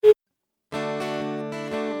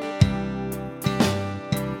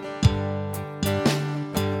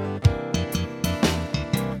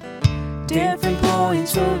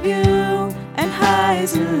points of view and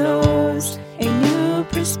highs and lows. A new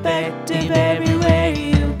perspective everywhere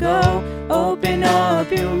you go. Open up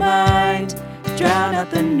your mind, drown out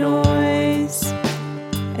the noise,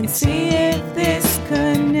 and see if this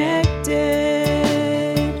connected.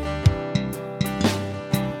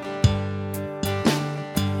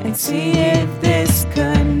 And see if this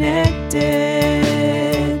connected.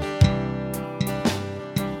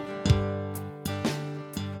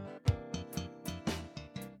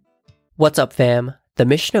 What's up, fam? The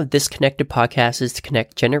mission of this Connected podcast is to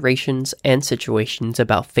connect generations and situations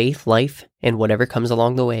about faith, life, and whatever comes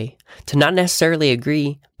along the way. To not necessarily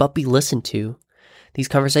agree, but be listened to. These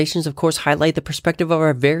conversations, of course, highlight the perspective of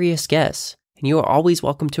our various guests, and you are always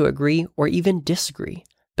welcome to agree or even disagree.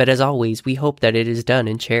 But as always, we hope that it is done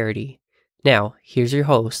in charity. Now, here's your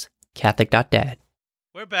host, Catholic.Dad.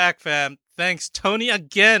 We're back, fam. Thanks, Tony,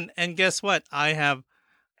 again. And guess what? I have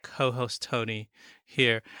co-host Tony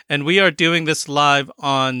here. And we are doing this live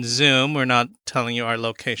on Zoom. We're not telling you our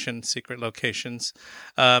location, secret locations.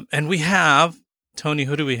 And we have, Tony,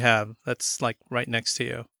 who do we have? That's like right next to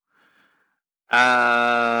you.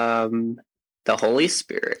 The Holy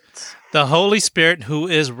Spirit. The Holy Spirit, who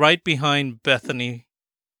is right behind Bethany,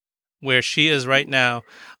 where she is right now,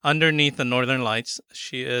 underneath the Northern Lights.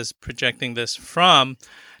 She is projecting this from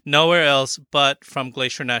nowhere else but from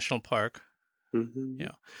Glacier National Park. Mm-hmm. You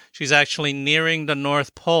know, she's actually nearing the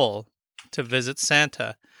North Pole to visit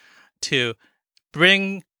Santa, to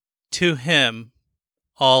bring to him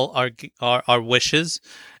all our wishes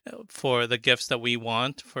for the gifts that we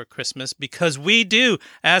want for Christmas, because we do,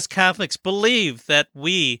 as Catholics, believe that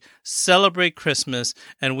we celebrate Christmas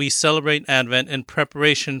and we celebrate Advent in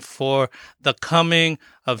preparation for the coming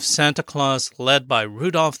of Santa Claus, led by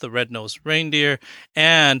Rudolph the Red-Nosed Reindeer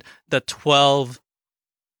and the 12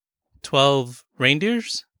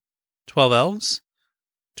 reindeers? 12 elves?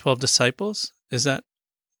 12 disciples? Is that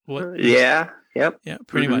what? Yeah. Yep. Yeah,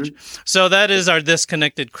 pretty much. So that is our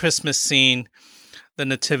disconnected Christmas scene, the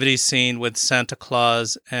nativity scene with Santa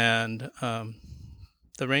Claus and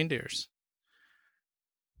the reindeers.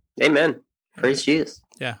 Amen. Praise Jesus.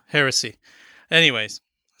 Yeah, heresy. Anyways,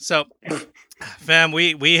 so fam,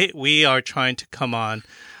 we are trying to come on.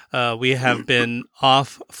 We have been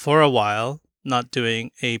off for a while, not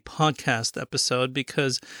doing a podcast episode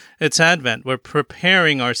because it's Advent. We're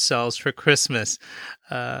preparing ourselves for Christmas.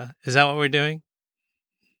 Is that what we're doing?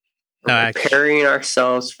 We're preparing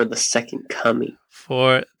ourselves for the second coming.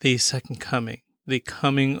 For the second coming, the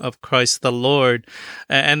coming of Christ the Lord.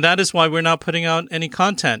 And that is why we're not putting out any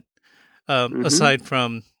content, aside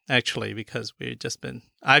from, actually, because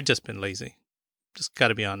I've just been lazy. Just got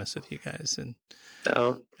to be honest with you guys.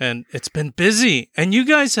 And it's been busy. And you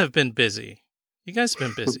guys have been busy. You guys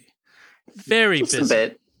have been busy. Very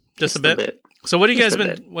busy. Just a bit. So what have you guys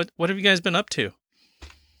been what have you guys been up to?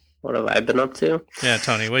 What have I been up to? Yeah,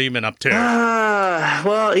 Tony, what have you been up to?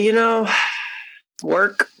 Well,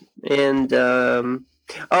 work and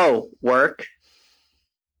work.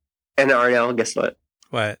 And Arnell, guess what?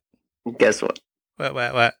 What? Guess what?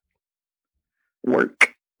 What?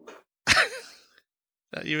 Work.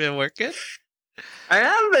 You been working? I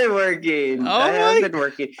have been working. Oh my gosh, you've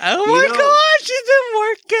been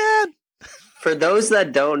working. For those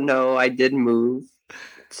that don't know, I did move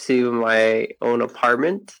to my own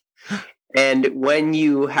apartment. And when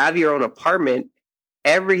you have your own apartment,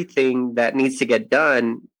 everything that needs to get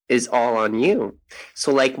done is all on you.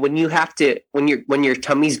 So like when you have to, when your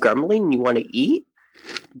tummy's grumbling and you want to eat,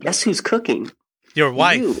 guess who's cooking? Your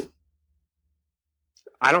wife. You.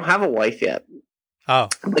 I don't have a wife yet. Oh.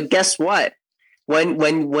 But guess what?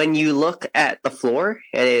 When you look at the floor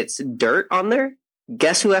and it's dirt on there,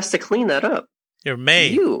 guess who has to clean that up? Your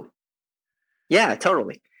maid. You. Yeah,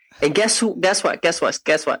 totally. And guess what?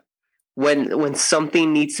 When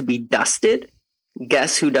something needs to be dusted,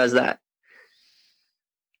 guess who does that?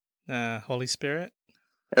 Holy Spirit?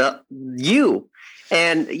 You.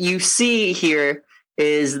 And you see here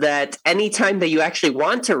is that anytime that you actually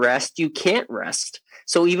want to rest, you can't rest.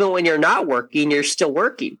 So even when you're not working, you're still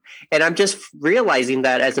working. And I'm just realizing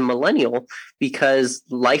that as a millennial because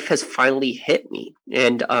life has finally hit me.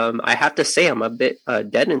 And I have to say I'm a bit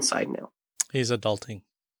dead inside now. He's adulting.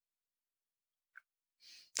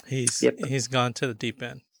 He's gone to the deep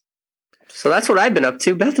end. So that's what I've been up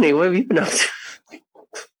to. Bethany, what have you been up to?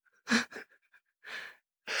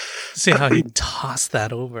 See how he tossed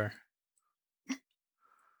that over.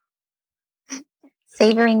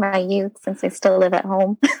 Savoring my youth since I still live at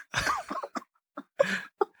home.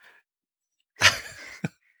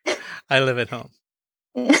 I live at home.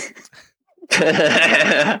 I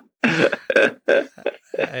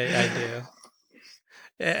do.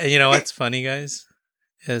 You know what's funny, guys?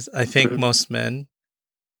 Is I think most men,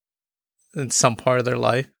 in some part of their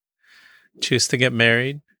life, choose to get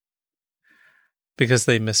married because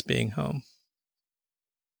they miss being home.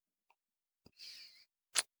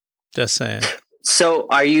 Just saying. So,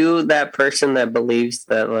 are you that person that believes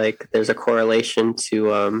that like there's a correlation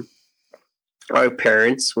to our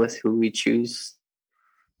parents with who we choose,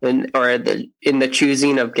 in the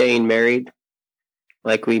choosing of getting married?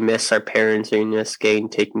 Like we miss our parents, or we miss getting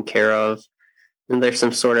taken care of. And there's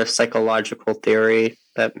some sort of psychological theory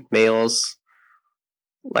that males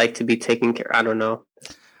like to be taken care. I don't know.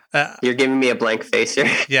 You're giving me a blank face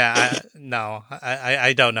here. Yeah,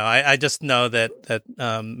 I don't know. I just know that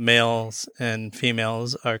males and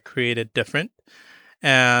females are created different,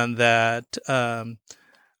 and that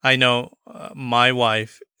I know my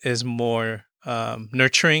wife is more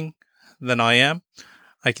nurturing than I am.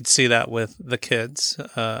 I could see that with the kids.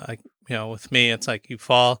 With me, it's like you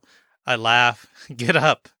fall, I laugh, get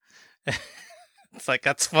up. It's like,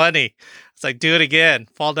 that's funny. It's like, do it again,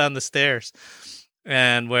 fall down the stairs.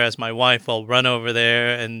 And whereas my wife will run over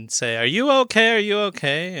there and say, "Are you okay? Are you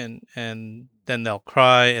okay?" And then they'll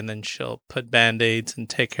cry, and then she'll put Band-Aids and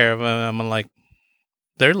take care of them. I'm like,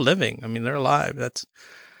 they're living. I mean, they're alive.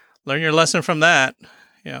 Learn your lesson from that,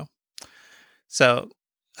 So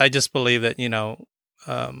I just believe that,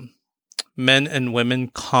 men and women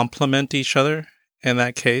complement each other. In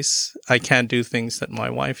that case, I can't do things that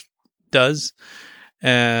my wife does.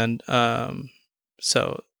 And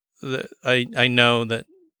so I know that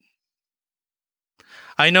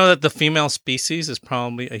the female species is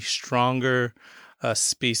probably a stronger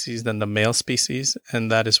species than the male species,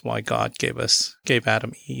 and that is why God gave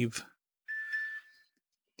Adam Eve.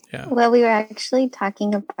 Yeah. Well, we were actually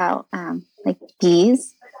talking about like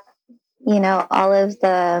bees. All of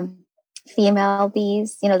the female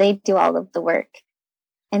bees, they do all of the work.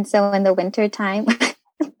 And so in the winter time,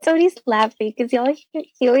 Tony's laughing because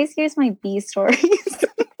he always hears my bee stories.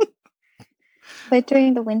 But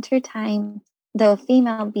during the winter time, the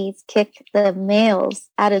female bees kick the males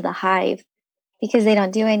out of the hive because they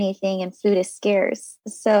don't do anything and food is scarce.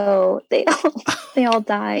 So they all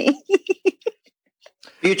die.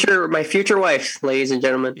 My future wife, ladies and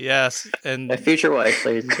gentlemen. Yes, and my future wife,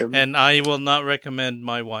 ladies and gentlemen. And I will not recommend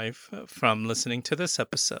my wife from listening to this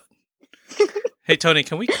episode. Hey, Tony,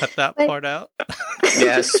 can we cut that part out?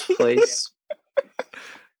 Yes, please.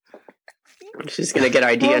 She's gonna get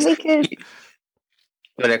ideas.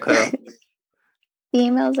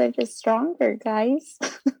 Females are just stronger, guys.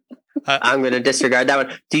 I'm gonna disregard that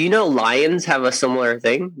one. Do you know lions have a similar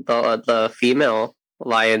thing? The female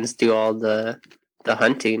lions do all the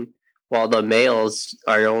hunting, while the males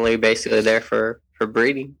are only basically there for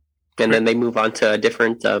breeding, and then they move on to a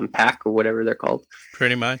different pack or whatever they're called.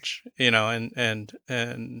 Pretty much, and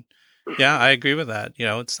yeah, I agree with that.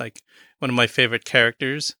 It's like one of my favorite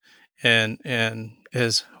characters, and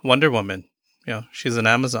is Wonder Woman. She's an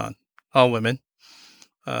Amazon. All women.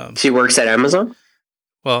 She works at Amazon?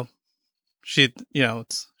 Well, she's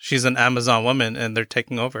an Amazon woman, and they're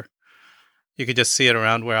taking over. You could just see it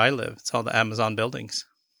around where I live. It's all the Amazon buildings.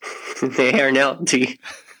 Hey, Arnell,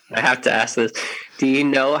 I have to ask this. Do you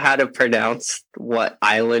know how to pronounce what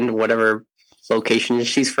island, whatever location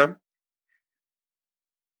she's from?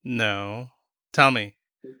 No. Tell me.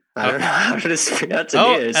 I don't know how to pronounce it.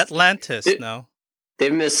 Oh, Atlantis. No.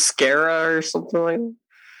 Mascara or something like that?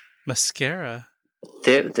 Mascara?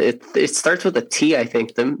 It starts with a T, I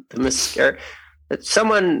think. The mascara.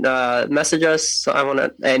 Someone message us. I want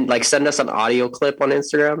to and send us an audio clip on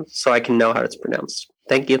Instagram so I can know how it's pronounced.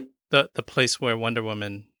 Thank you. The place where Wonder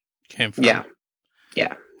Woman came from. Yeah.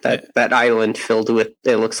 That island filled with.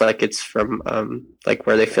 It looks like it's from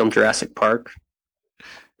where they filmed Jurassic Park.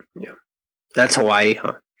 Yeah, that's Hawaii,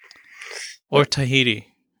 huh? Or Tahiti.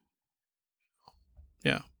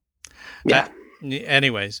 Yeah. Yeah.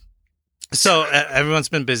 Anyways, so everyone's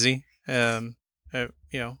been busy.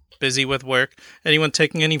 Busy with work. Anyone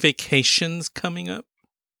taking any vacations coming up?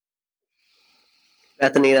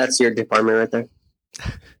 Bethany, that's your department right there.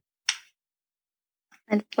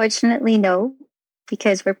 Unfortunately, no,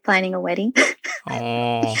 because we're planning a wedding.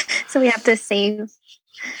 Oh. So we have to save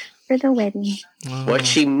for the wedding. Oh. What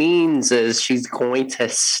she means is she's going to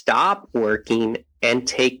stop working and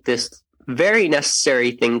take this very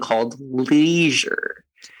necessary thing called leisure.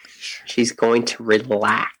 She's going to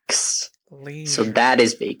relax. Leisure. So that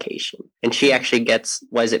is vacation. And she actually gets,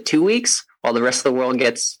 2 weeks? While the rest of the world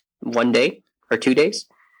gets 1 day or 2 days?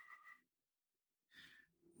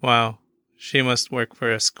 Wow. She must work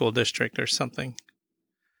for a school district or something.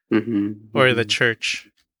 Mm-hmm. Or the church.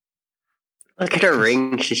 Look at her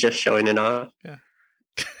ring. She's just showing it off. Yeah.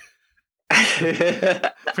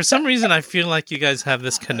 For some reason, I feel like you guys have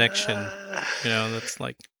this connection. That's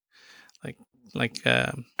like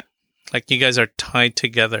you guys are tied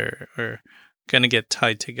together, or gonna get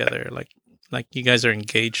tied together. Like you guys are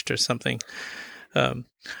engaged or something.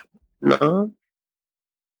 No.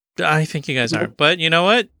 I think you guys are. But you know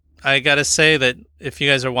what? I gotta say that if you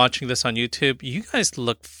guys are watching this on YouTube, you guys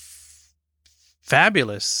look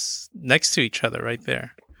fabulous next to each other right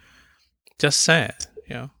there. Just saying,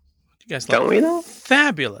 you guys look Don't we though?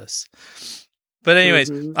 Fabulous. But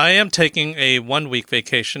anyways, I am taking a 1-week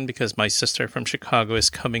vacation because my sister from Chicago is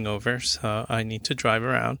coming over, so I need to drive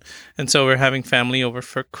around. And so we're having family over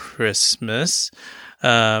for Christmas.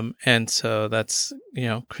 And so that's,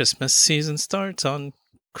 Christmas season starts on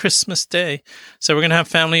Christmas Day. So we're going to have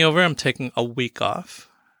family over. I'm taking a week off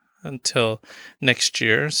until next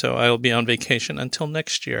year. So I will be on vacation until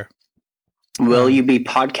next year. Will you be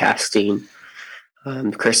podcasting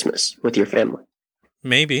Christmas with your family?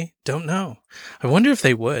 Maybe. Don't know. I wonder if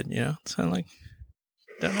they would, Don't know.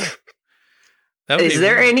 Is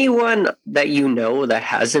there anyone that that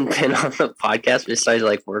hasn't been on the podcast besides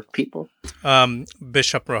like work people?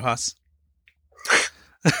 Bishop Rojas.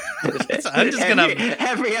 I'm just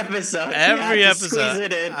every episode.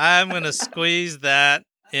 I'm gonna squeeze that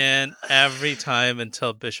in every time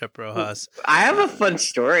until Bishop Rojas. I have a fun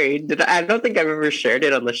story. I don't think I've ever shared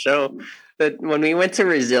it on the show. But when we went to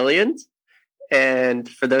Resilient, and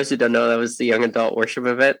for those who don't know, that was the young adult worship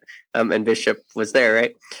event, and Bishop was there,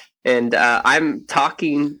 right? And I'm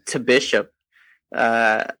talking to Bishop,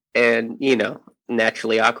 and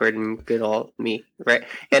naturally awkward and good old me, right?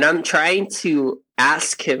 And I'm trying to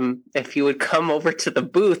ask him if he would come over to the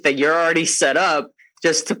booth that you're already set up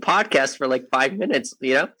just to podcast for like 5 minutes,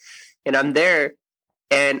 And I'm there,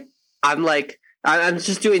 and I'm like, I'm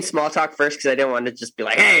just doing small talk first because I didn't want to just be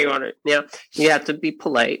like, hey, you want to, you have to be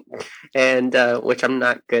polite, and which I'm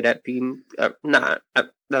not good at being, not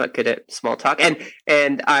good at small talk.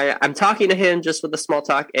 And I'm talking to him just with the small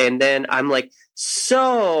talk, and then I'm like,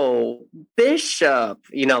 so Bishop,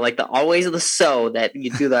 like always the so that you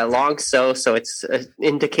do that long so it's an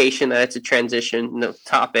indication that it's a transition of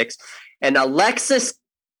topics. And Alexis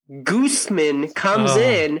Guzman comes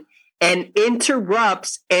in and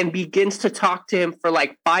interrupts and begins to talk to him for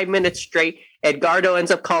like 5 minutes straight. Edgardo ends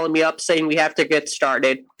up calling me up saying we have to get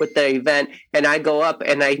started with the event. And I go up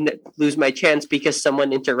and I lose my chance because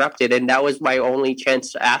someone interrupted. And that was my only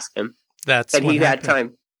chance to ask him. And he had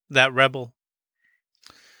time. That rebel.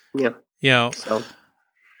 Yeah. So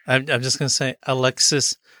I'm just going to say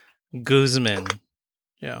Alexis Guzman.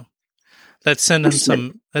 Let's send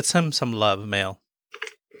him some love mail.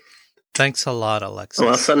 Thanks a lot, Alexis. Well,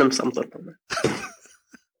 I'll send him something.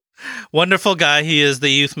 Wonderful guy. He is the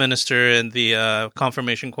youth minister and the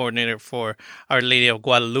confirmation coordinator for Our Lady of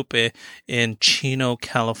Guadalupe in Chino,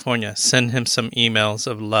 California. Send him some emails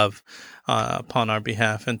of love upon our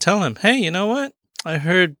behalf and tell him, hey, you know what? I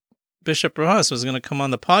heard Bishop Rojas was going to come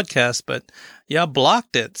on the podcast, but y'all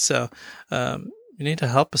blocked it. So you need to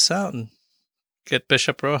help us out and get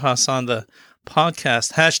Bishop Rojas on the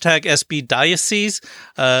podcast. Hashtag SB Diocese.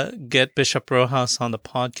 Get Bishop Rojas on the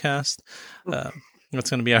podcast. That's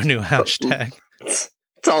going to be our new hashtag. It's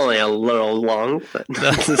only a little long, but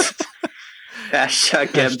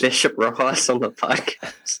hashtag get Bishop Rojas on the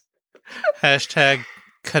podcast. Hashtag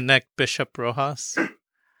connect Bishop Rojas.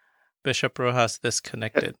 Bishop Rojas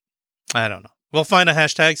disconnected. I don't know. We'll find a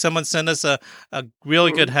hashtag. Someone send us a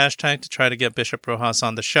really good hashtag to try to get Bishop Rojas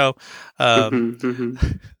on the show.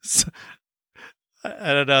 So,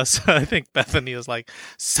 I don't know. So I think Bethany was like,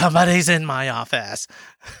 somebody's in my office.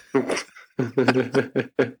 But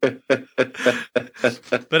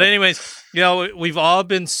anyways, we've all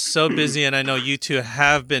been so busy, and I know you two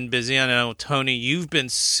have been busy. And I know, Tony, you've been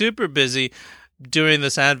super busy during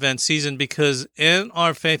this Advent season because in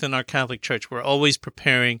our faith in our Catholic Church, we're always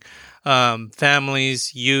preparing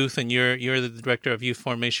families, youth, and you're the director of youth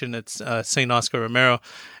formation at St. Oscar Romero.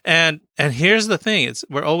 And here's the thing,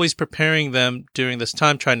 we're always preparing them during this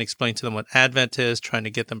time, trying to explain to them what Advent is, trying to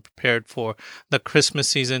get them prepared for the Christmas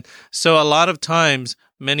season. So a lot of times,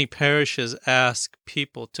 many parishes ask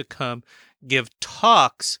people to come give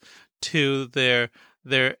talks to their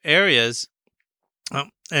areas.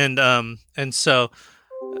 And so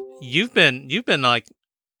you've been like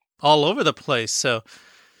all over the place.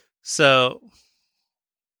 So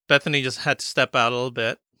Bethany just had to step out a little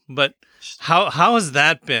bit, but how has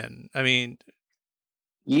that been? I mean,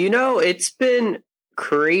 it's been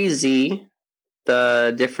crazy,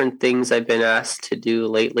 the different things I've been asked to do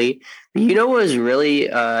lately. What was really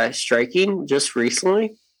striking just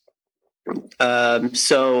recently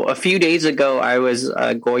So a few days ago, I was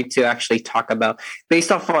going to actually talk about,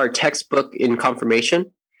 based off of our textbook in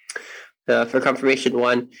confirmation, for confirmation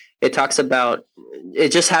 1, it talks about, it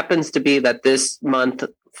just happens to be that this month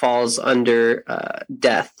falls under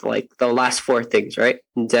death, like the last 4 things, right?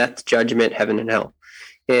 Death, judgment, heaven, and hell.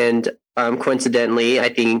 And coincidentally,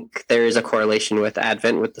 I think there is a correlation with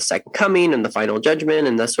Advent, with the second coming and the final judgment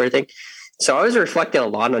and that sort of thing. So I was reflecting a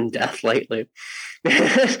lot on death lately.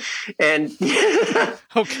 And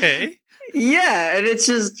Okay. yeah, and it's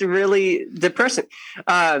just really depressing.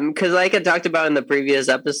 Because like I talked about in the previous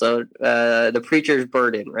episode, the preacher's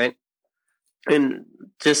burden, right? And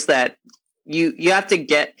just that you have to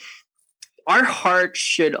get, our heart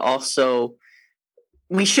should also,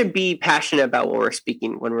 we should be passionate about what we're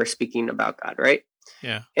speaking when we're speaking about God, right?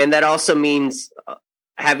 Yeah. And that also means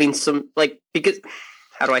having some, like, because,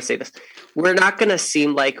 how do I say this? We're not going to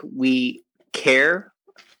seem like we care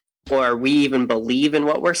or we even believe in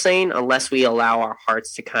what we're saying unless we allow our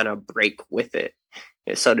hearts to kind of break with it,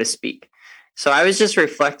 so to speak. So I was just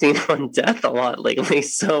reflecting on death a lot lately.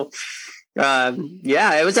 So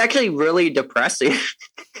yeah, it was actually really depressing.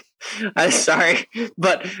 I'm sorry,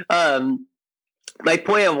 but my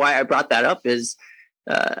point of why I brought that up is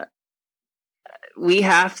we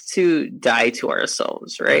have to die to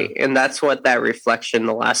ourselves, right? And that's what that reflection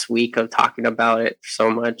the last week of talking about it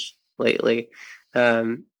so much lately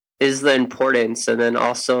is, the importance. And then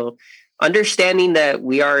also understanding that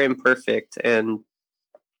we are imperfect and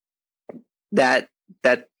that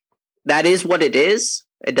is what it is.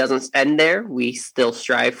 It doesn't end there. We still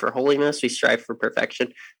strive for holiness. We strive for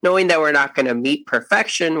perfection, knowing that we're not going to meet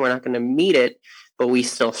perfection. We're not going to meet it, but we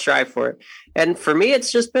still strive for it. And for me,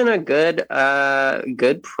 it's just been a good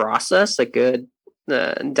process, a good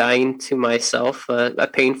dying to myself, a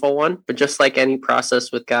painful one, but just like any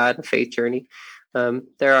process with God, a faith journey,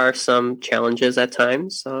 there are some challenges at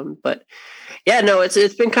times. But yeah, no,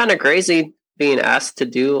 it's been kind of crazy being asked to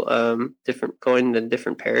do going to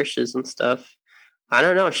different parishes and stuff. I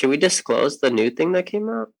don't know. Should we disclose the new thing that came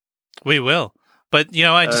out? We will. But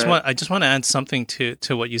I just want to add something to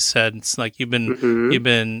what you said. It's like you've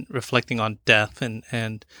been reflecting on death, and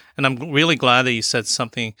I'm really glad that you said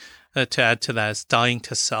something to add to that. Is dying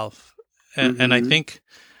to self, and I think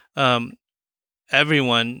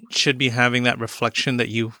everyone should be having that reflection that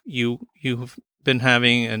you've been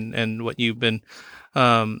having, and what you've been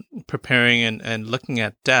preparing and looking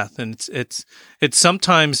at death. And it's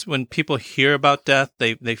sometimes when people hear about death,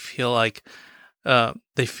 they feel like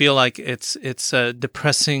it's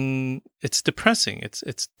depressing. It's depressing.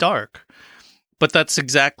 It's dark, but that's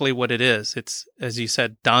exactly what it is. It's, as you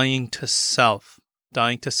said, dying to self,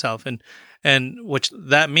 and which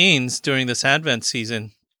that means during this Advent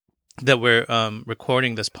season that we're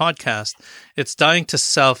recording this podcast, it's dying to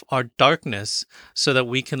self, our darkness, so that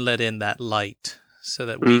we can let in that light, so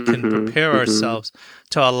that we can prepare ourselves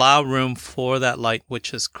to allow room for that light,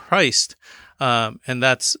 which is Christ. And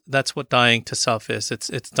that's what dying to self is.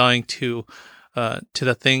 It's dying to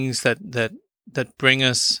the things that bring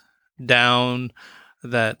us down,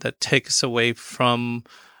 that take us away from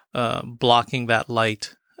blocking that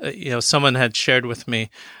light. Someone had shared with me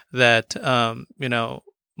that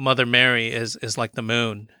Mother Mary is like the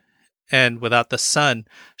moon, and without the sun,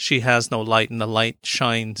 she has no light, and the light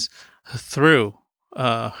shines through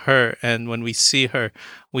her. And when we see her,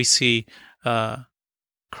 we see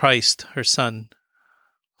Christ, her Son,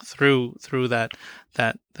 through that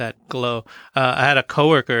glow. I had a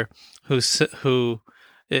coworker who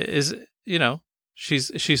is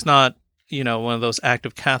she's not one of those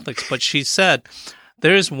active Catholics, but she said,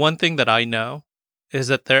 there is one thing that I know, is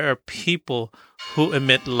that there are people who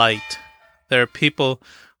emit light. There are people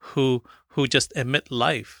who just emit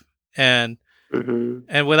life, and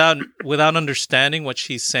without understanding what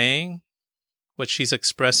she's saying, what she's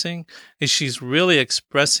expressing, is she's really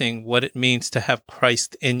expressing what it means to have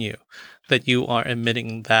Christ in you, that you are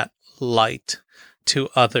emitting that light to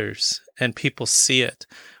others, and people see it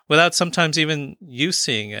without sometimes even you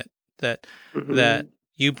seeing it, that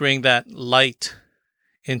you bring that light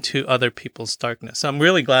into other people's darkness. So I'm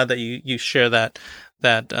really glad that you share that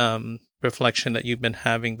reflection that you've been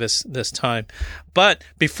having this time. But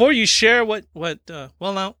before you share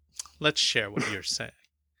now let's share what you're saying.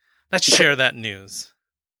 Let's share that news.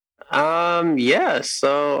 Yeah.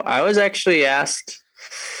 So I was actually asked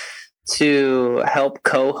to help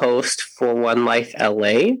co-host for One Life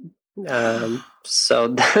LA.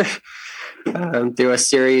 So through a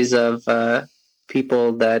series of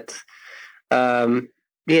people that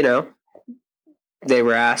they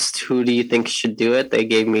were asked, who do you think should do it? They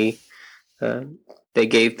gave me they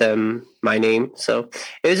gave them my name. So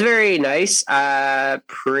it was very nice,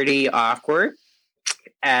 pretty awkward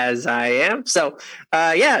as I am. So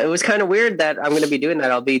yeah, it was kind of weird that I'm going to be doing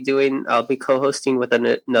that. I'll be co-hosting with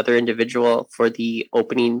another individual for the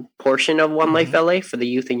opening portion of One Life LA, for the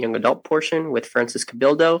youth and young adult portion, with Francis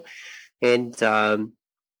Cabildo. And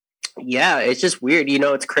yeah, it's just weird.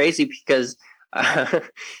 It's crazy because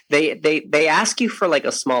they ask you for like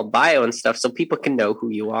a small bio and stuff so people can know who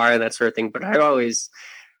you are and that sort of thing. But I always,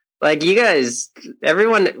 like, you guys,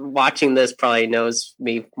 everyone watching this probably knows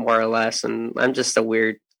me more or less, and I'm just a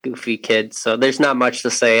weird, goofy kid. So there's not much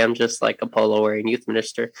to say. I'm just like a polo wearing youth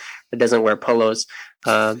minister that doesn't wear polos,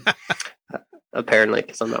 apparently,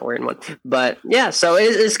 because I'm not wearing one. But yeah, so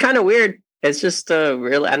it's kind of weird. It's just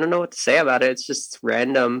really, I don't know what to say about it. It's just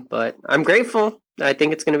random, but I'm grateful. I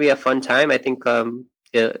think it's going to be a fun time. I think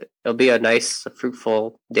it'll be a nice,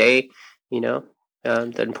 fruitful day. The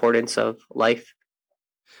importance of life.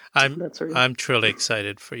 I'm truly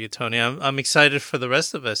excited for you, Tony. I'm excited for the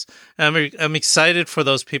rest of us. I'm excited for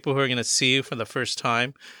those people who are going to see you for the first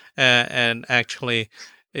time and actually,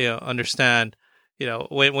 understand.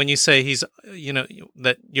 When you say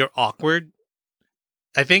that you're awkward.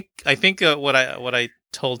 I think what I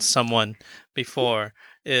told someone before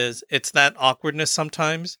is it's that awkwardness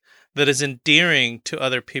sometimes that is endearing to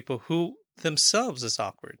other people who themselves is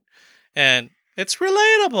awkward, and it's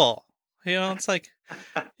relatable. It's like.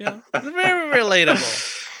 Yeah, it's very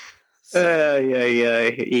relatable.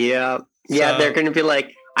 Yeah. They're going to be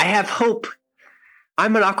like, I have hope.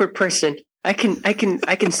 I'm an awkward person. I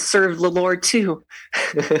can serve the Lord too.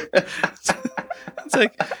 It's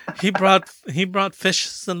like he brought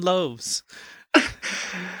fishes and loaves.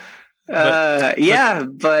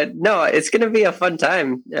 But no, it's going to be a fun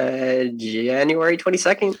time. January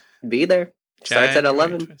 22nd, be there. Starts at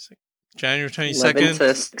 11. January 22nd. 11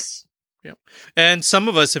 to 6. Yeah. And some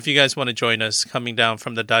of us, if you guys want to join us coming down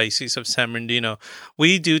from the Diocese of San Bernardino,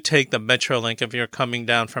 we do take the Metrolink. If you're coming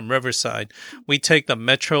down from Riverside, we take the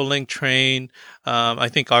Metrolink train. I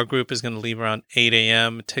think our group is going to leave around 8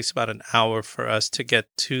 a.m. It takes about an hour for us to get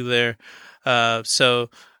to there.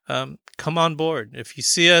 So come on board. If you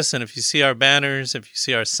see us and if you see our banners, if you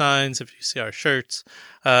see our signs, if you see our shirts,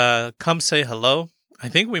 come say hello. I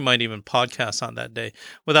think we might even podcast on that day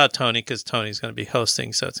without Tony, because Tony's going to be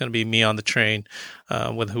hosting. So it's going to be me on the train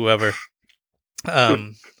with whoever.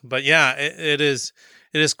 But yeah, it is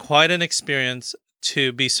quite an experience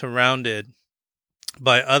to be surrounded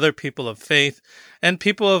by other people of faith and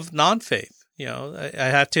people of non-faith. I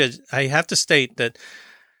have to state that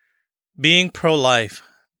being pro-life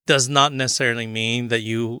does not necessarily mean that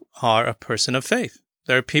you are a person of faith.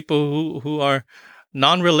 There are people who are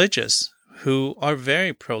non-religious, who are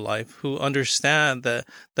very pro-life, who understand the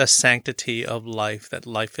sanctity of life, that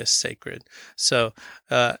life is sacred. So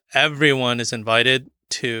everyone is invited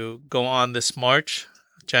to go on this march,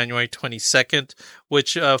 January 22nd,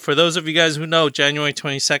 which for those of you guys who know, January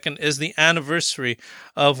 22nd is the anniversary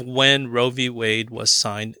of when Roe v. Wade was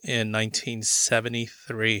signed in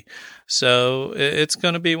 1973. So it's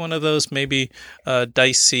going to be one of those maybe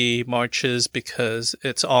dicey marches, because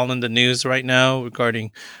it's all in the news right now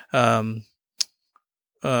regarding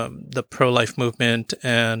the pro-life movement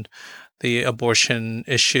and the abortion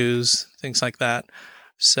issues, things like that.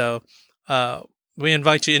 So we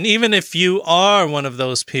invite you. And even if you are one of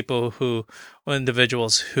those people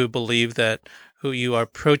individuals who believe that who you are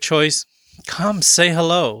pro-choice, come say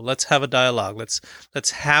hello. Let's have a dialogue.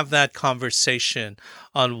 Let's have that conversation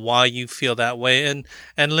on why you feel that way, and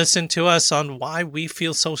listen to us on why we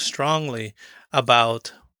feel so strongly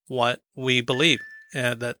about what we believe,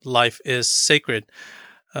 that life is sacred.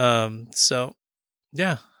 So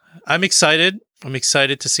yeah, I'm excited. I'm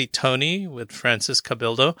excited to see Tony with Francis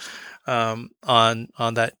Cabildo on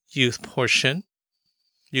that youth portion,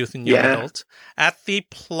 youth and young adult, at the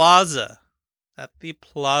plaza.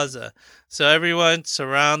 So everyone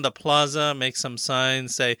surround the plaza, make some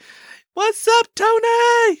signs, say, "What's up,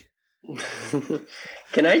 Tony?"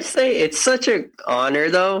 Can I say it's such an honor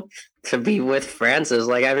though to be with Francis?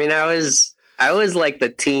 Like, I mean, I was like the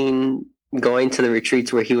teen going to the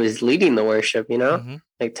retreats where he was leading the worship,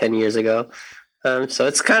 like 10 years ago. So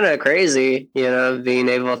it's kind of crazy, being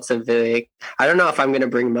able to be, I don't know if I'm going to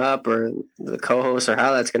bring him up or the co-host or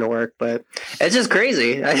how that's going to work, but it's just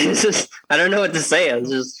crazy. I don't know what to say.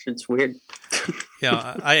 It's weird.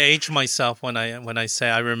 Yeah. I age myself when I say,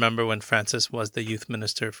 I remember when Francis was the youth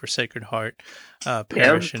minister for Sacred Heart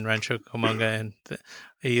Parish in Rancho Cucamonga.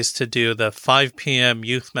 I used to do the 5 p.m.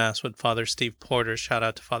 youth mass with Father Steve Porter. Shout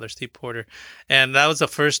out to Father Steve Porter. And that was the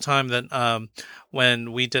first time that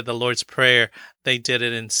when we did the Lord's Prayer, they did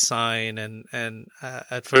it in sign. And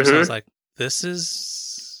at first I was like, this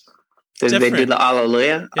is different. They did the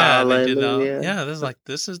Alleluia? Yeah, Alleluia.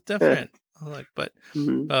 This is different. I was like, but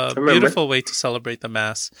Mm-hmm. beautiful way to celebrate the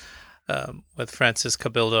mass with Francis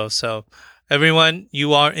Cabildo. So everyone,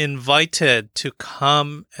 you are invited to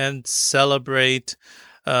come and celebrate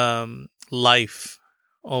life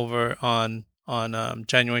over on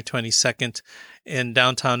January 22nd in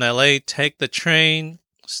downtown LA. Take the train,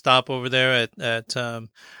 stop over there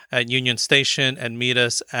at Union Station, and meet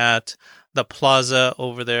us at the plaza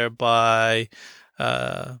over there by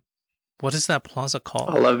what is that plaza called?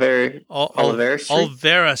 Olivera Street.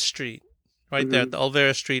 Olvera Street. Right there at the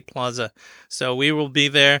Olvera Street Plaza. So we will be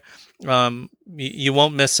there. You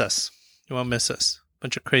won't miss us. You won't miss us.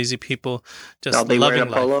 Bunch of crazy people just I'll be loving wearing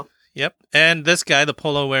a life. polo. Yep. And this guy, the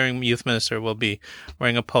polo wearing youth minister, will be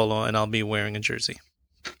wearing a polo, and I'll be wearing a jersey.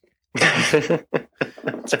 That's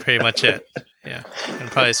pretty much it. Yeah.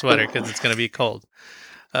 And probably a sweater because it's going to be cold.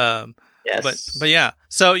 Yes. But yeah.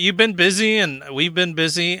 So you've been busy and we've been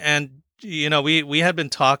busy, and we had been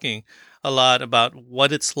talking a lot about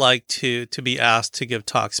what it's like to be asked to give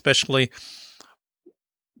talks, especially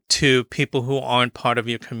to people who aren't part of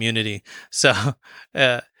your community. So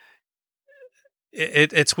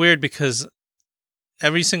it's weird because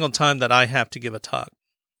every single time that I have to give a talk,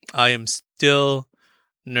 I am still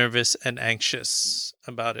nervous and anxious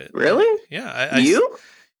about it. Really? Yeah. You?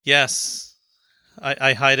 Yes.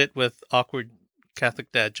 I hide it with awkward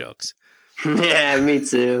Catholic dad jokes. Yeah, me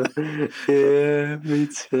too. Yeah, me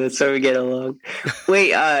too. That's how we get along.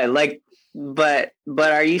 Wait, but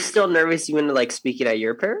are you still nervous even speaking at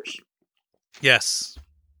your parish? Yes.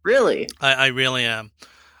 Really? I really am.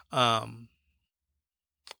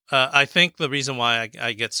 I think the reason why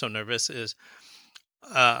I get so nervous is,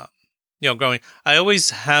 growing, I always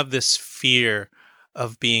have this fear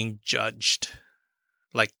of being judged.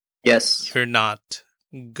 Like, yes, you're not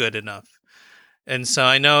good enough. And so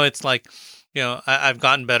I know it's like, I've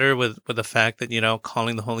gotten better with the fact that,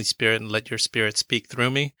 calling the Holy Spirit and let your spirit speak through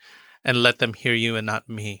me and let them hear you and not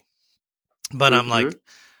me. But I'm like,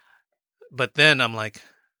 but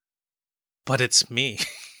it's me.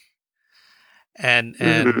 and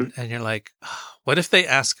you're like, oh, what if they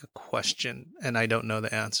ask a question and I don't know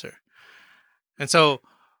the answer? And so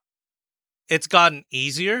it's gotten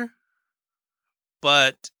easier,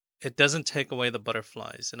 but it doesn't take away the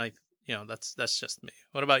butterflies. And that's just me.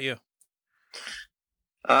 What about you?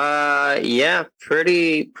 Yeah,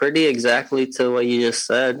 pretty exactly to what you just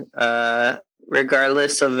said.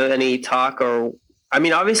 Regardless of any talk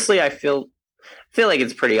obviously I feel like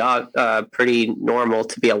it's pretty normal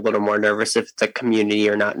to be a little more nervous if it's a community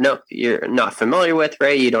you're not familiar with,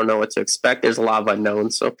 right? You don't know what to expect. There's a lot of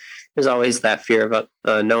unknowns, so there's always that fear of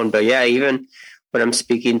unknown. But yeah, even when I'm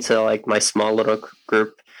speaking to my small little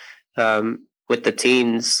group, with the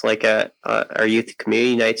teens, at our youth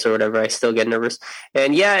community nights or whatever, I still get nervous.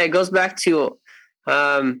 And yeah, it goes back to,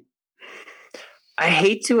 I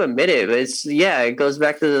hate to admit it, but it goes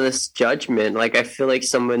back to this judgment. I feel like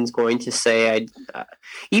someone's going to say,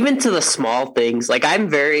 even to the small things, I'm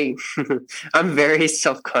very, I'm very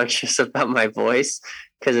self-conscious about my voice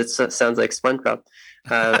because it sounds like SpongeBob,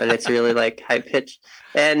 and it's really high pitched.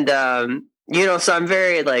 And, so I'm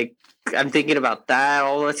very I'm thinking about that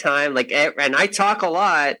all the time. And I talk a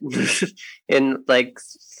lot in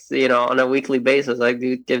on a weekly basis. I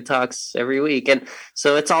do give talks every week. And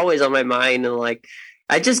so it's always on my mind. And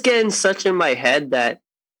I just get in my head that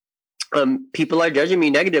people are judging me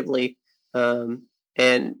negatively.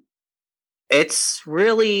 And it's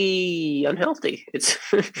really unhealthy. It's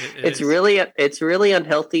really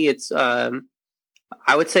unhealthy. It's, I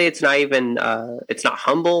would say it's not even, it's not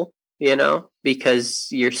humble, because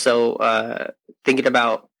you're so thinking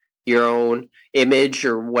about your own image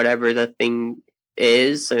or whatever the thing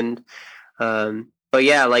is. And but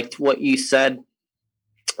yeah, what you said,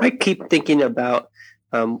 I keep thinking about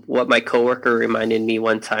what my coworker reminded me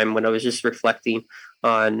one time when I was just reflecting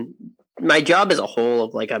on my job as a whole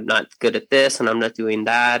of I'm not good at this and I'm not doing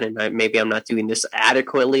that, and maybe I'm not doing this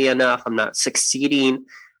adequately enough, I'm not succeeding.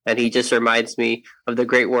 And he just reminds me of the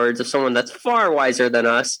great words of someone that's far wiser than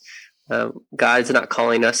us. God is not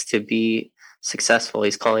calling us to be successful.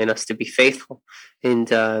 He's calling us to be faithful.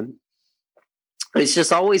 And it's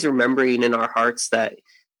just always remembering in our hearts that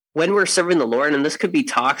when we're serving the Lord, and this could be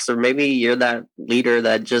talks, or maybe you're that leader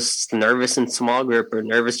that just nervous in small group or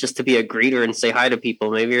nervous just to be a greeter and say hi to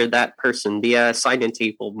people. Maybe you're that person, be a sign-in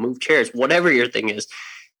table, move chairs, whatever your thing is.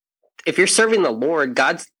 if you're serving the Lord,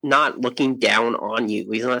 God's not looking down on you.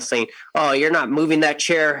 He's not saying, "Oh, you're not moving that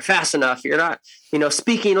chair fast enough. You're not,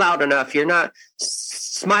 speaking loud enough. You're not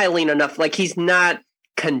smiling enough." Like, he's not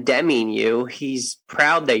condemning you. He's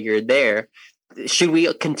proud that you're there. Should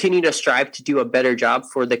we continue to strive to do a better job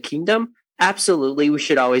for the kingdom? Absolutely. We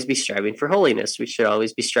should always be striving for holiness. We should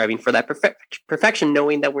always be striving for that perfection,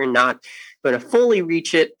 knowing that we're not going to fully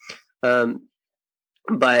reach it.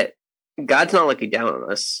 But God's not looking down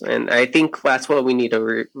on us. And I think that's what we need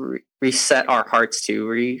to reset our hearts to,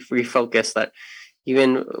 refocus, that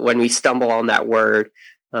even when we stumble on that word,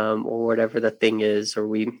 or whatever the thing is, or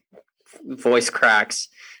we voice cracks,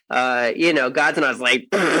 God's not like,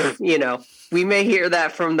 we may hear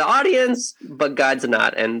that from the audience, but God's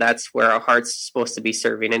not. And that's where our heart's supposed to be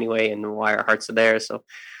serving anyway, and why our hearts are there. So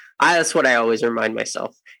that's what I always remind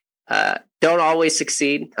myself. Don't always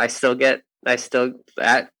succeed. I still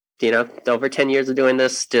over 10 years of doing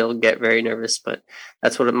this, still get very nervous, but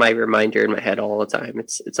that's what my reminder in my head all the time.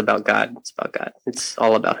 It's about God. It's about God. It's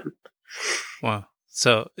all about him. Wow.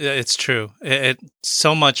 So it's true. It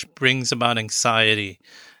so much brings about anxiety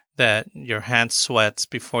that your hand sweats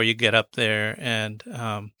before you get up there. And,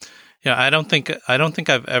 I don't think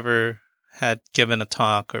I've ever had given a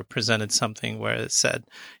talk or presented something where it said,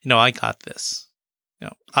 I got this,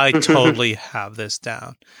 I totally have this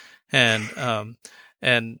down.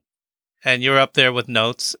 And you're up there with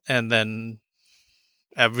notes, and then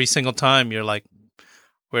every single time you're like,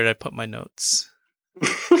 where did I put my notes?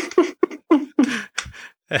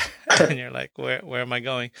 And you're like, where am I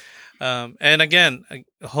going? And again,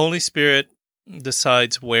 Holy Spirit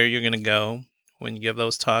decides where you're going to go when you give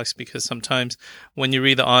those talks, because sometimes when you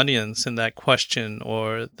read the audience and that question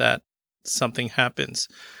or that something happens,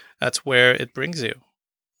 that's where it brings you.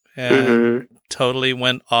 And totally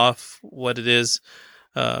went off what it is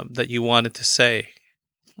that you wanted to say.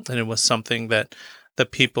 And it was something that the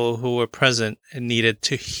people who were present needed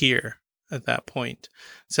to hear at that point.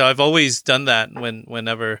 So I've always done that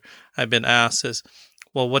whenever I've been asked is,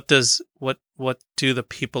 well, what do the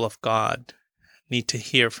people of God need to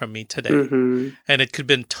hear from me today? And it could have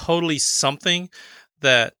been totally something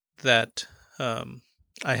that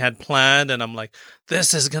I had planned, and I'm like,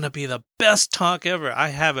 this is going to be the best talk ever. I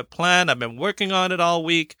have it planned. I've been working on it all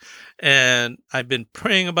week, and I've been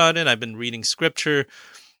praying about it. I've been reading scripture.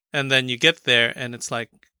 And then you get there, and it's like,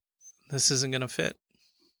 this isn't going to fit.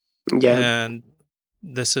 Yeah. And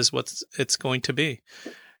this is what it's going to be.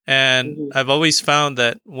 And I've always found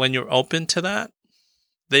that when you're open to that,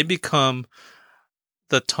 they become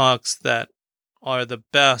the talks that are the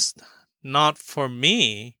best, not for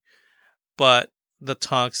me, but the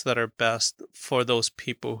talks that are best for those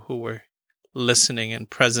people who were listening and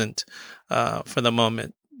present for the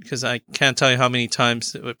moment. Because I can't tell you how many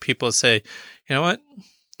times people say, you know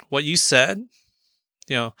what you said,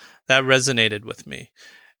 that resonated with me.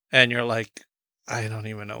 And you're like, I don't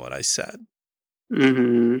even know what I said.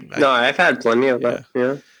 No, I've had plenty of that.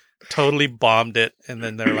 Yeah. Totally bombed it. And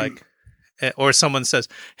then they're like, or someone says,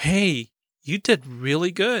 hey, you did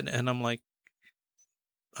really good. And I'm like,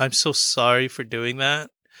 I'm so sorry for doing that.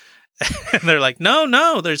 And they're like,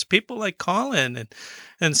 no, there's people like Colin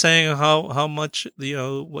and saying how much,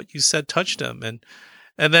 what you said touched them.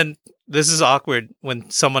 And then this is awkward when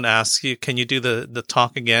someone asks you, can you do the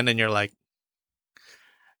talk again? And you're like,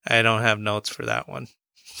 I don't have notes for that one.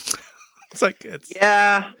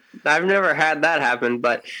 Yeah, I've never had that happen,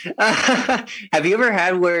 but have you ever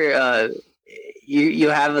had where you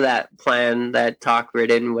have that plan, that talk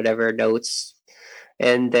written, whatever, notes,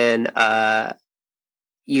 and then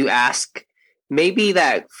you ask maybe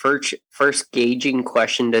that first gauging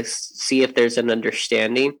question to see if there's an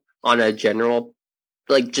understanding on a general,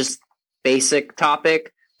 like just basic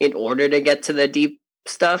topic in order to get to the deep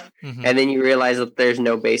stuff. And then you realize that there's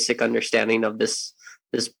no basic understanding of this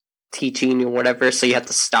teaching or whatever, so you have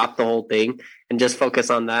to stop the whole thing and just focus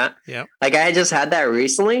on that. Yeah, like I just had that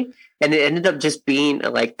recently, and it ended up just being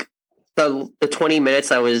like the 20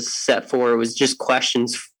 minutes I was set for was just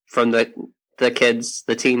questions from the kids,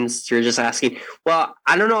 the teens. You're just asking, well,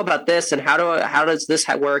 I don't know about this, and how does this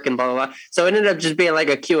work, and blah blah blah. So it ended up just being like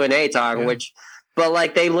a Q&A talk, but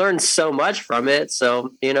like they learned so much from it.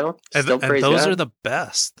 So and those are the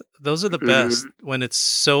best. Those are the best when it's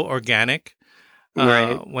so organic.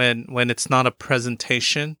 Right. When it's not a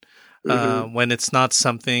presentation, when it's not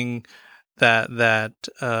something that's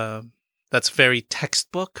very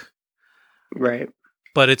textbook, right?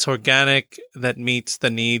 But it's organic, that meets the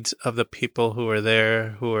needs of the people who are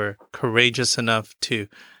there, who are courageous enough to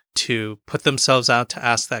put themselves out to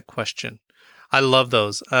ask that question. I love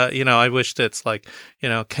those. I wish that it's like,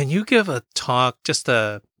 can you give a talk, just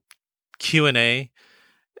a Q&A.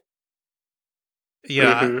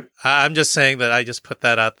 Yeah, I'm just saying that I just put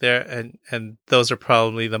that out there, and those are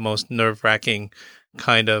probably the most nerve-wracking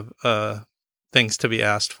kind of things to be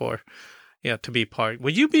asked for. Yeah, to be part.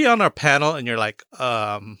 Would you be on our panel? And you're like,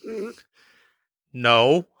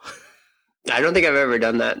 no. I don't think I've ever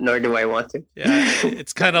done that, nor do I want to. Yeah,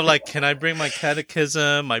 it's kind of like, can I bring my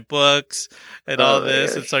catechism, my books, and all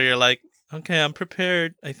this? And so you're like, okay, I'm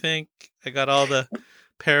prepared. I think I got all the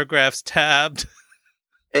paragraphs tabbed.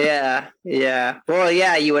 Yeah. Well,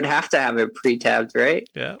 yeah, you would have to have it pre-tabbed, right?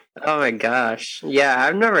 Yeah. Oh my gosh. Yeah,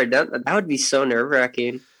 I've never done that. That would be so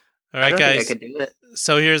nerve-wracking. All right, guys. I could do it.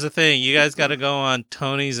 So here's the thing. You guys got to go on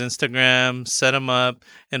Tony's Instagram, set him up,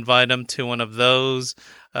 invite him to one of those.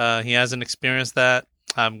 He hasn't experienced that.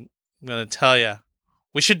 I'm going to tell you,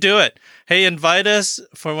 we should do it. Hey, invite us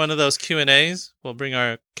for one of those Q&As. We'll bring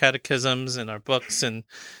our catechisms and our books and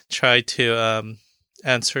try to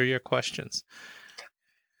answer your questions.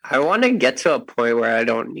 I want to get to a point where I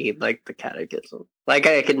don't need like the catechism. Like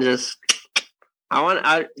I can just,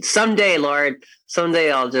 someday, Lord,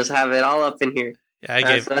 someday I'll just have it all up in here.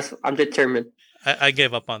 Yeah, I'm determined. I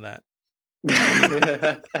gave up on that.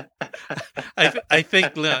 I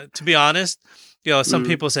think, to be honest, some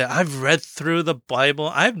people say, I've read through the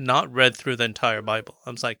Bible. I've not read through the entire Bible.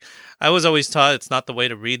 I was always taught it's not the way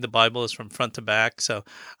to read the Bible is from front to back. So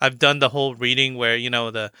I've done the whole reading where,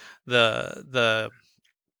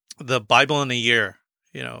 the Bible in a year,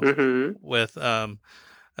 with,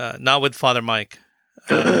 not with Father Mike,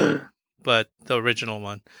 but the original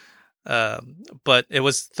one. But it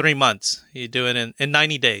was 3 months. You do it in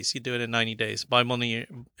 90 days. You do it in 90 days. Bible in a year.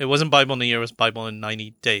 It wasn't Bible in a year. It was Bible in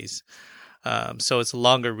 90 days. So it's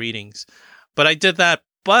longer readings. But I did that.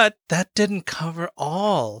 But that didn't cover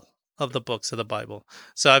all of the books of the Bible.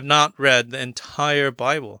 So I've not read the entire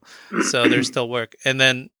Bible. So there's still work. And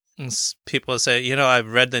then people say,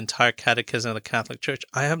 I've read the entire Catechism of the Catholic Church.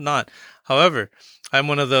 I have not. However, I'm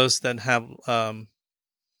one of those that have,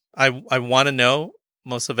 I want to know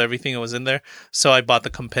most of everything that was in there. So I bought the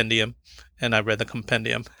compendium and I read the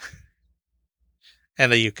compendium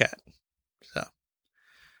and the UCAT. So.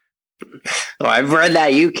 Oh, I've read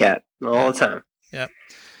that UCAT all the time. Yeah.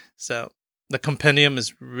 So the compendium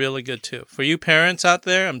is really good too. For you parents out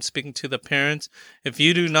there, I'm speaking to the parents. If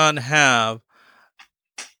you do not have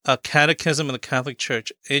a catechism of the Catholic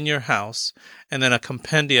Church in your house and then a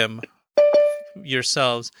compendium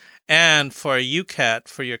yourselves and for a UCAT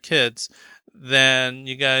for your kids, then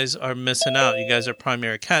you guys are missing out. You guys are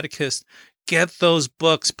primary catechists. Get those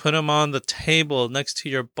books, put them on the table next to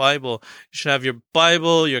your Bible. You should have your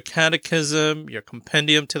Bible, your catechism, your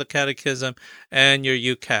compendium to the catechism, and your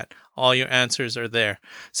UCAT. All your answers are there.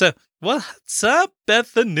 So, what's up,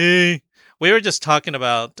 Bethany? We were just talking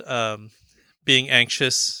about being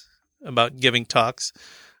anxious about giving talks.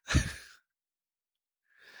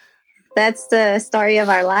 That's the story of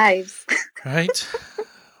our lives. Right?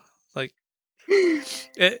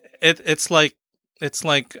 It's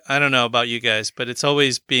like I don't know about you guys, but it's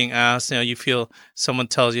always being asked. You feel someone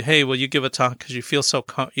tells you, "Hey, will you give a talk?" Because you feel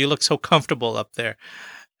you look so comfortable up there,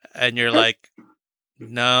 and you're like,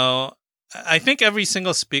 "No." I think every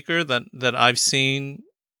single speaker that I've seen,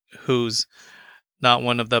 who's not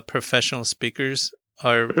one of the professional speakers,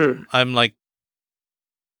 I'm like,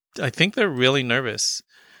 I think they're really nervous.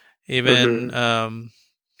 Even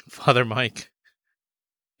Father Mike,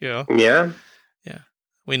 Yeah.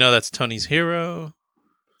 We know that's Tony's hero.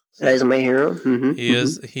 That is my hero. Mm-hmm.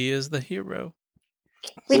 He is the hero.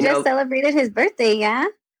 We just celebrated his birthday, yeah?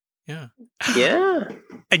 Yeah. Yeah.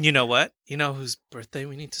 And you know what? You know whose birthday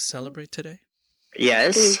we need to celebrate today?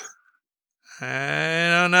 Yes.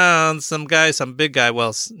 I don't know. Some big guy.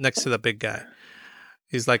 Well, next to the big guy.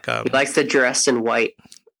 He's like he likes to dress in white.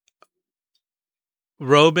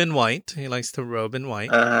 Robe in white. He likes to robe in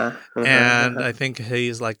white. And I think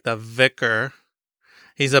he's like the vicar.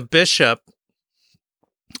 He's a bishop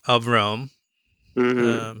of Rome.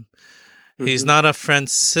 He's not a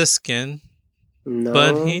Franciscan,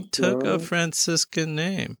 but he took a Franciscan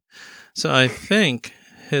name. So I think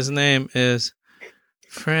his name is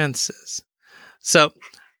Francis. So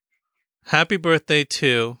happy birthday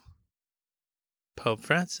to Pope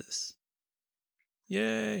Francis.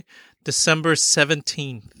 Yay. December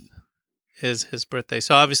 17th is his birthday.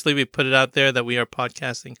 So obviously we put it out there that we are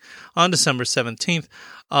podcasting on December 17th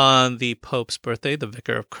on the Pope's birthday, the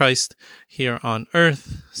Vicar of Christ here on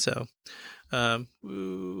earth. So, yeah.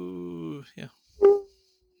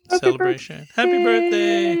 Celebration. Happy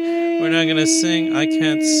birthday. We're not going to sing. I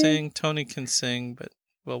can't sing. Tony can sing, but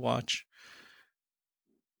we'll watch.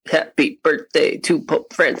 Happy birthday to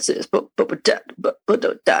Pope Francis.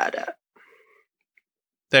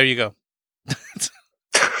 There you go.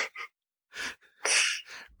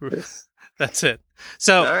 That's it.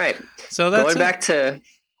 So, All right. so that's Going it. back to...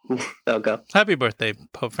 Oh, go. Happy birthday,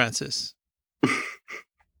 Pope Francis.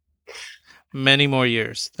 Many more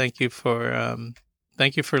years. Thank you for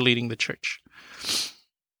leading the church.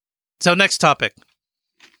 So next topic.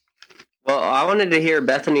 Well, I wanted to hear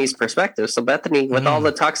Bethany's perspective. So, Bethany, with all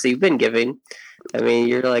the talks that you've been giving, I mean,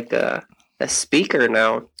 you're like a speaker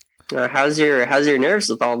now. How's your nerves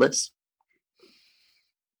with all this?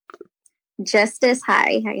 Just as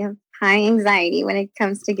high. I have high anxiety when it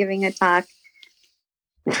comes to giving a talk.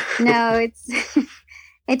 No,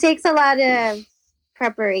 it takes a lot of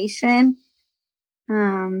preparation.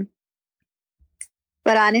 But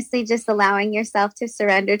honestly, just allowing yourself to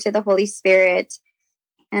surrender to the Holy Spirit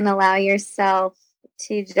and allow yourself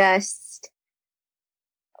to just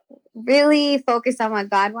really focus on what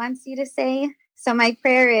God wants you to say. So my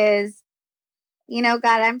prayer is, God,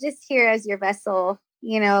 I'm just here as your vessel.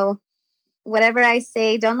 Whatever I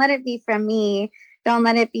say, don't let it be from me. Don't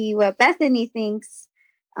let it be what Bethany thinks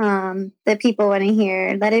that people want to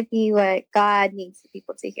hear. Let it be what God needs the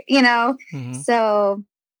people to hear, Mm-hmm. So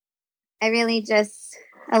I really just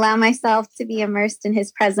allow myself to be immersed in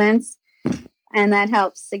his presence, and that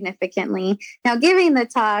helps significantly. Now, giving the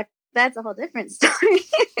talk, that's a whole different story.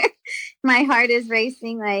 My heart is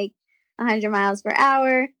racing like 100 miles per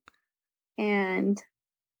hour.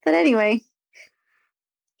 But anyway,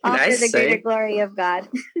 all for the greater glory of God.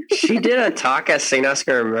 She did a talk at St.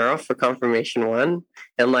 Oscar Romero for Confirmation 1,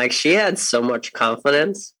 and she had so much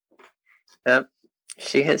confidence. Yep.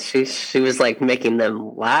 She was like making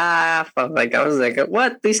them laugh. I was like,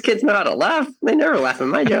 what? These kids know how to laugh? They never laugh at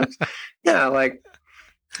my jokes. Yeah,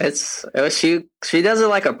 she does it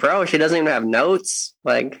like a pro. She doesn't even have notes.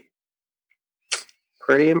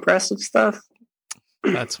 Pretty impressive stuff.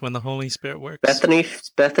 That's when the Holy Spirit works.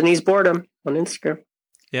 Bethany's boredom on Instagram.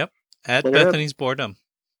 Yep. At Bethany's boredom.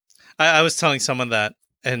 I was telling someone that,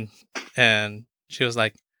 and she was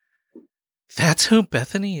like, "That's who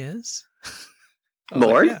Bethany is."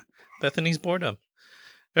 Bored? Like, yeah, Bethany's boredom.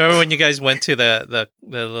 Remember when you guys went to the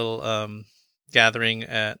little gathering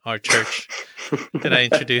at our church, and I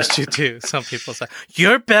introduced you to some people? Like,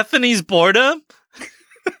 "You're Bethany's boredom."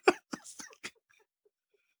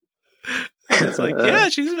 It's like, yeah,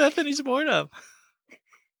 she's Bethany's boredom.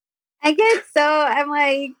 I'm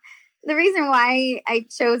like, the reason why I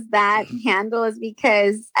chose that handle is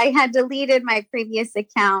because I had deleted my previous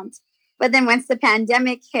account. But then once the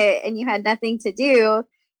pandemic hit and you had nothing to do,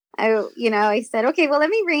 I said, okay, well, let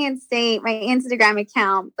me reinstate my Instagram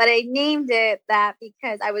account. But I named it that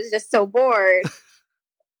because I was just so bored.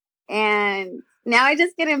 And now I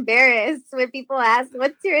just get embarrassed when people ask,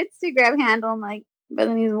 what's your Instagram handle? I'm like,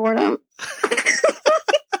 Bethany's boredom.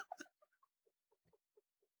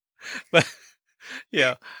 But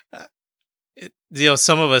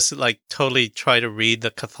some of us totally try to read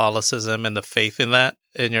the Catholicism and the faith in that,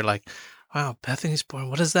 and you're like, wow, Bethany's boredom,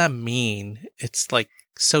 what does that mean? It's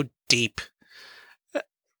so deep.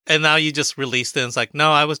 And now you just released it, and it's like,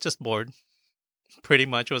 no, I was just bored. Pretty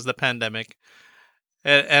much, it was the pandemic.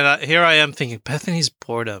 And here I am thinking, Bethany's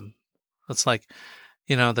boredom. It's like,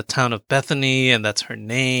 the town of Bethany, and that's her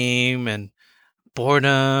name, and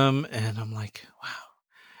boredom. And I'm like, wow.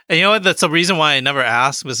 And you know what? That's the reason why I never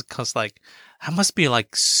asked, was because that must be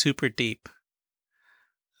super deep.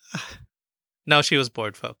 No, she was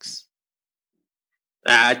bored, folks.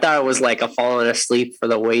 I thought it was a falling asleep for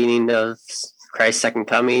the waiting of Christ's second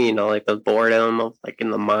coming, the boredom of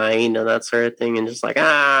in the mind and that sort of thing. And just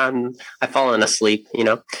I've fallen asleep,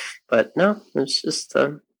 But no, it's just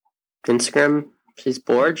Instagram. She's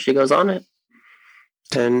bored. She goes on it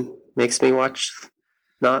and makes me watch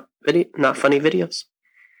not funny videos.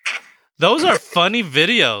 Those are funny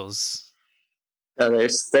videos. No,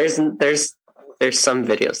 there's some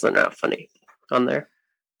videos that are not funny on there,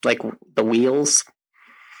 like the wheels.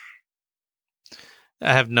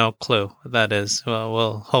 I have no clue what that is. Well,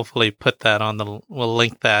 we'll hopefully put that we'll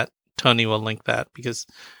link that. Tony will link that, because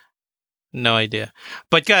no idea.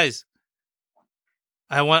 But guys,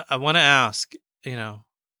 I want to ask,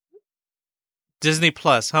 Disney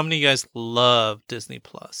Plus. How many of you guys love Disney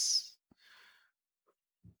Plus?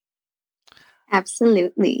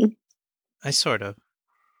 Absolutely. I sort of.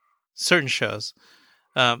 Certain shows.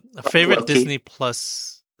 A favorite Loki. Disney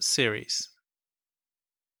Plus series.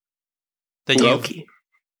 That Loki.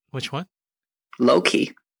 Which one?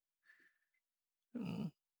 Loki.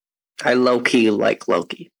 I low-key like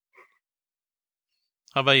Loki.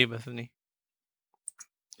 How about you, Bethany?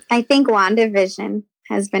 I think WandaVision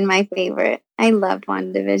has been my favorite. I loved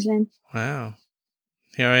WandaVision. Wow.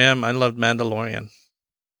 Here I am. I loved Mandalorian.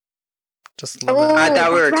 Just love Oh, that. I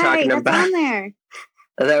thought we were that's talking right. about- That's on there.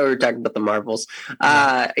 I thought we were talking about the Marvels.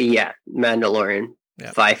 Yeah, Mandalorian.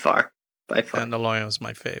 Yeah. By far. Mandalorian was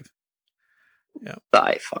my fave.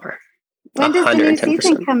 By far. When does the new 110%.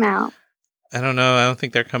 season come out? I don't know. I don't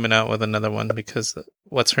think they're coming out with another one because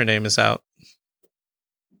what's her name is out.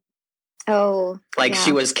 Oh, Like yeah.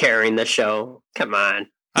 she was carrying the show. Come on.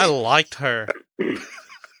 I liked her.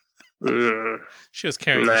 Mm, She was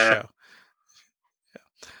carrying the Nah. show. Yeah,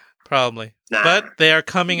 probably. nah, But they are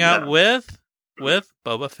coming out No. with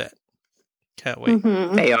Boba Fett. Can't wait.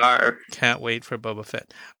 Mhm. they are. Can't wait for Boba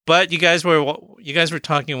Fett. But you guys were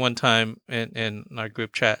talking one time in our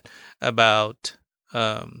group chat about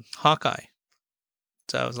Hawkeye.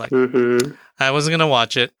 So I was like, Mhm. I wasn't gonna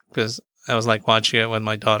watch it because I was like watching it when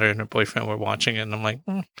my daughter and her boyfriend were watching it, and I'm like,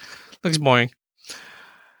 looks boring.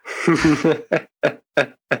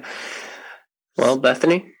 Well,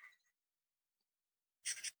 Bethany,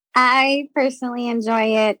 I personally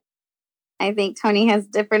enjoy it. I think Tony has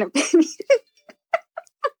different opinions.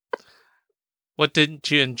 What didn't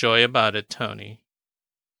you enjoy about it, Tony?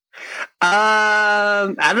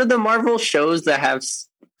 out of the Marvel shows that have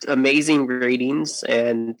amazing ratings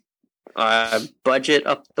and budget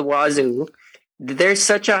up the wazoo, there's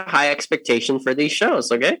such a high expectation for these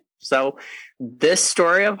shows. Okay, so this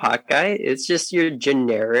story of Hawkeye is just your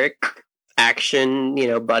generic action,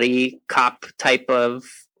 buddy cop type of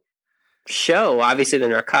show. Obviously, they're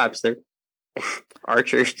not cops; they're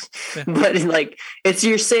archers. Yeah. But like, it's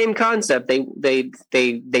your same concept. They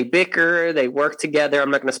bicker, they work together. I'm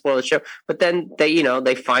not going to spoil the show, but then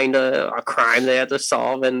they find a crime they have to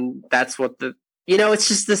solve, and that's what it's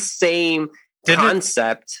just the same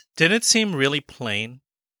concept. Did it seem really plain?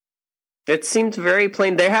 It seems very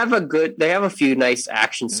plain. They have a few nice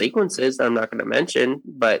action sequences that I'm not going to mention,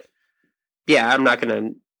 but yeah, I'm not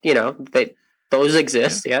going to, those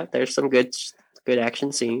exist. Yeah, there's some good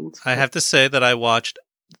action scenes. I have to say that I watched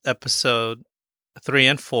episode 3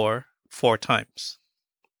 and 4 times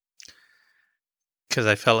because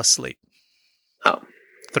I fell asleep. Oh.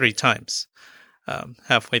 3 times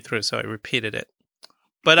halfway through, so I repeated it.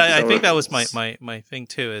 But I think that was my thing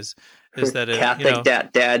too. Is that it?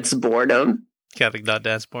 Catholic Dad's boredom.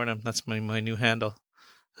 Catholic.dad's boredom. That's my new handle.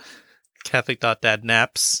 Catholic.dad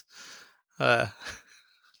naps.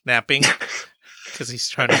 Napping because he's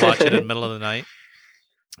trying to watch it in the middle of the night.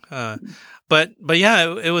 But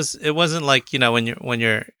yeah, it wasn't like when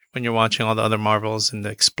you're watching all the other Marvels and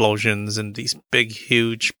the explosions and these big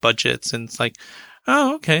huge budgets, and it's like,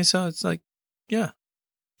 oh, okay, so it's like, yeah,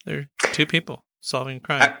 they're 2 people solving a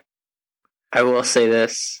crime. I will say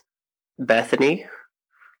this, Bethany,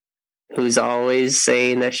 who's always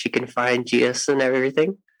saying that she can find Jesus and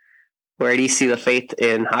everything. Where do you see the faith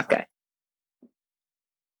in Hawkeye?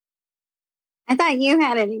 I thought you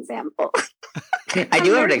had an example. I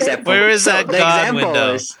do have an example. Where is that God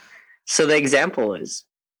window? The example is,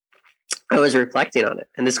 I was reflecting on it.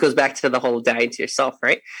 And this goes back to the whole dying to yourself,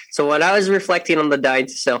 right? So when I was reflecting on the dying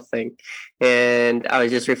to self thing, and I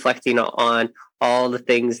was just reflecting on all the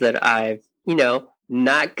things that I've,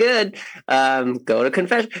 not good, go to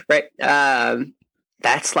confession, right?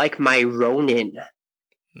 That's like my Ronin,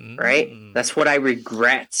 right? That's what I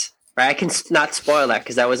regret, right? I can not spoil that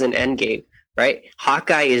because that was an Endgame, right?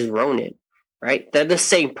 Hawkeye is Ronin, right? They're the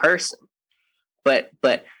same person, but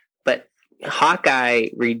Hawkeye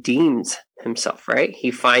redeems himself, right? He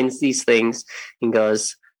finds these things and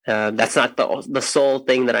goes, that's not the sole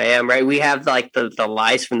thing that I am, right? We have like the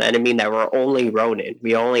lies from the enemy that we're only Ronin.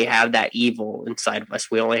 We only have that evil inside of us.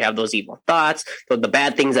 We only have those evil thoughts, the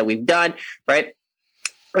bad things that we've done, right?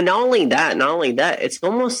 But not only that, it's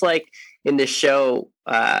almost like in the show,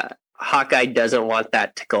 Hawkeye doesn't want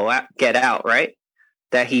that to get out, right?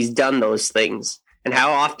 That he's done those things. And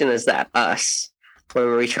how often is that us? When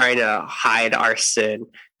we're trying to hide our sin,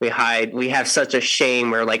 we have such a shame.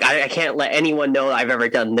 We're like, I can't let anyone know I've ever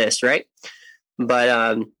done this, right?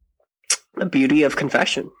 But the beauty of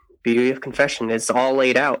confession, it's all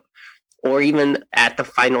laid out. Or even at the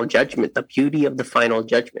final judgment, the beauty of the final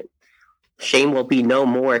judgment. Shame will be no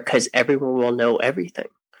more because everyone will know everything,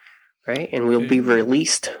 right? And we'll be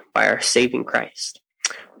released by our saving Christ.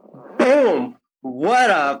 Boom! What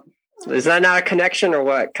up? Is that not a connection or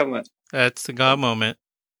what? Come on. That's the God moment.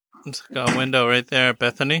 It's a God window right there,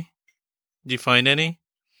 Bethany. Did you find any?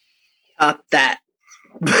 Up that.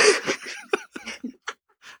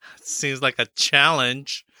 Seems like a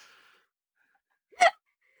challenge. To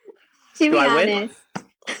be Do I win? honest,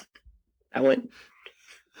 I went.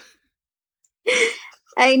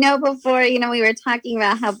 I know before, we were talking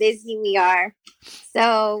about how busy we are.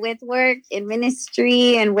 So with work and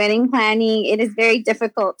ministry and wedding planning, it is very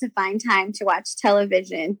difficult to find time to watch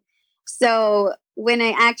television. So when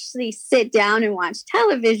I actually sit down and watch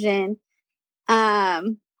television,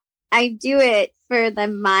 I do it for the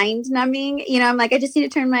mind numbing. I'm like, I just need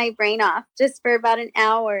to turn my brain off just for about an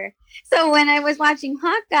hour. So when I was watching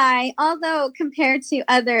Hawkeye, although compared to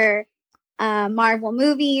other Marvel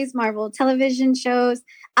movies, Marvel television shows,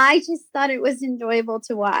 I just thought it was enjoyable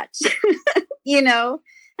to watch. I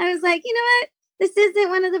was like, what? This isn't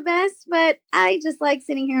one of the best, but I just like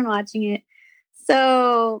sitting here and watching it.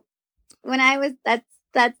 So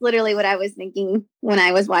that's literally what I was thinking when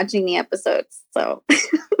I was watching the episodes. So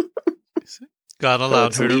God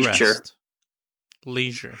allowed her to leisure. rest.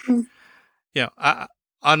 Leisure.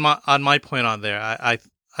 On my point on there,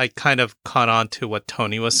 I kind of caught on to what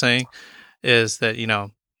Tony was saying, is that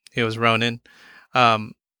he was Ronin,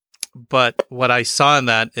 but what I saw in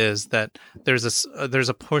that is that there's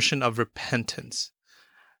a portion of repentance,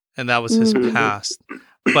 and that was his past.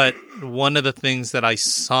 But one of the things that I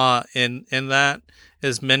saw in that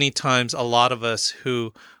is many times a lot of us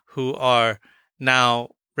who are now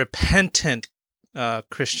repentant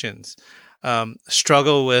Christians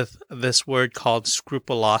struggle with this word called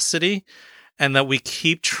scrupulosity, and that we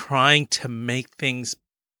keep trying to make things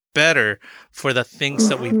better for the things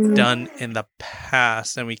that we've done in the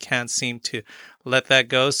past, and we can't seem to let that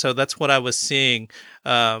go. So that's what I was seeing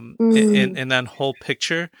in that whole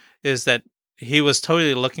picture, is that he was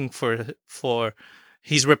totally looking for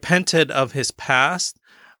he's repented of his past,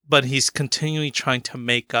 but he's continually trying to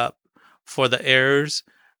make up for the errors.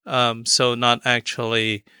 So not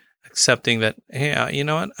actually accepting that, hey, you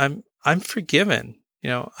know what, I'm forgiven.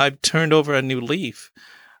 I've turned over a new leaf,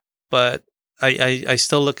 but I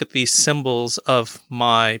still look at these symbols of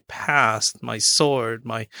my past, my sword,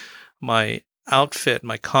 my outfit,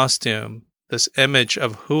 my costume, this image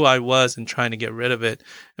of who I was, and trying to get rid of it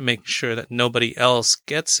and make sure that nobody else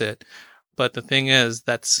gets it. But the thing is,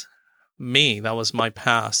 that's me. That was my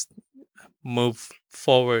past. Move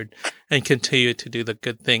forward and continue to do the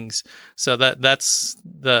good things. So that's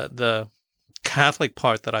the Catholic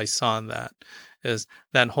part that I saw in that, is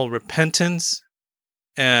that whole repentance.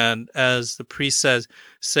 And as the priest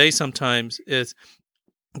say sometimes, is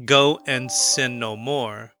go and sin no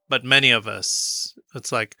more. But many of us,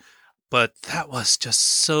 it's like, but that was just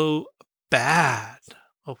so bad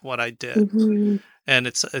of what I did. And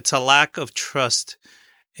it's a lack of trust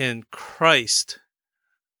in Christ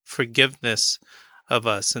forgiveness of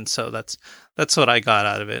us. And so that's what I got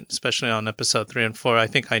out of it, especially on episode 3 and 4. I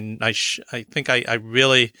think I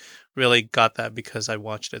really, really got that because I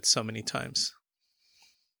watched it so many times.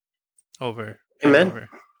 Over. Amen. Over.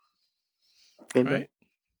 Amen. Right?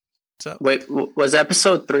 So, wait, was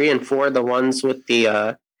episode 3 and 4 the ones with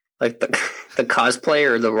the the cosplay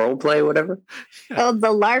or the role play, whatever? Oh, the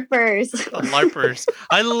LARPers. The LARPers.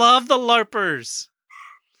 I love the LARPers.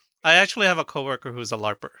 I actually have a coworker who's a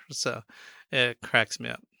LARPer, so it cracks me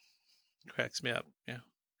up. Yeah.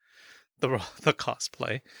 The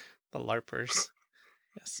cosplay, the LARPers.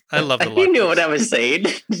 Yes, I love the LARPers. You knew what I was saying.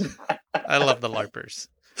 I love the LARPers.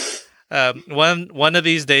 One of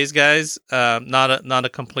these days, guys, not a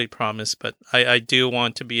complete promise, but I do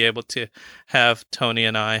want to be able to have Tony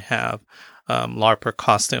and I have LARPer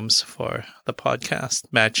costumes for the podcast,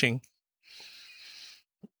 matching.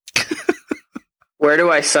 Where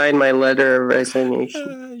do I sign my letter of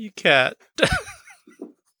resignation? You can't.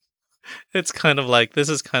 This is kind of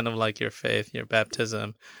like your faith, your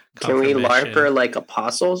baptism. Can we LARPer like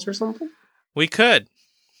apostles or something? We could.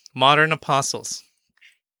 Modern apostles.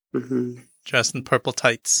 Mm-hmm. Dressed in purple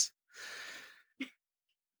tights.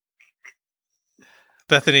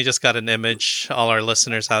 Bethany just got an image. All our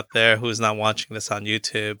listeners out there who's not watching this on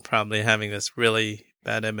YouTube probably having this really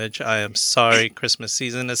bad image. I am sorry. Christmas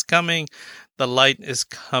season is coming. The light is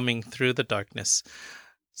coming through the darkness.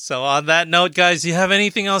 So on that note, guys, do you have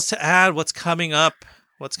anything else to add? What's coming up?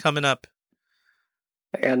 I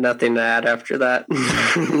got nothing to add after that.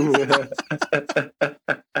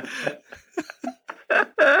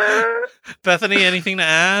 Bethany, anything to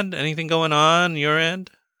add? Anything going on your end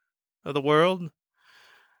of the world?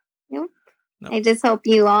 Nope. No. I just hope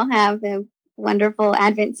you all have a wonderful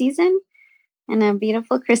Advent season and a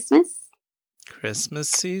beautiful Christmas. Christmas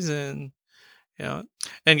season. Yeah.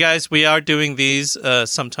 And guys, we are doing these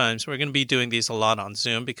sometimes. We're going to be doing these a lot on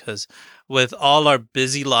Zoom because with all our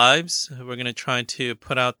busy lives, we're going to try to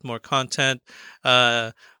put out more content.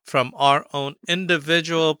 from our own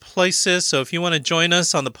individual places. So if you want to join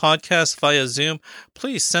us on the podcast via Zoom,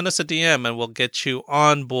 please send us a DM and we'll get you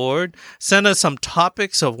on board. Send us some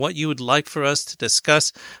topics of what you would like for us to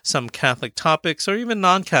discuss, some Catholic topics or even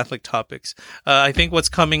non-Catholic topics. I think what's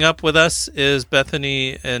coming up with us is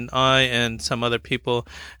Bethany and I and some other people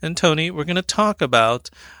and Tony. We're going to talk about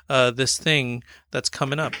this thing that's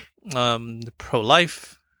coming up,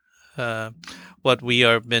 pro-life, what we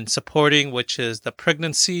have been supporting, which is the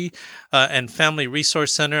Pregnancy and Family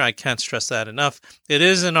Resource Center. I can't stress that enough. It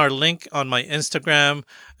is in our link on my Instagram.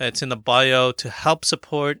 It's in the bio to help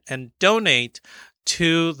support and donate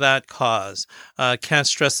to that cause. Can't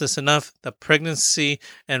stress this enough. The Pregnancy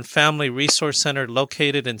and Family Resource Center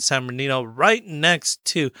located in San Bernardino, right next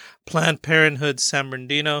to Planned Parenthood San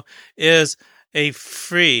Bernardino, is a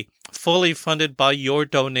free, fully funded by your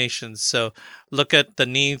donations. So look at the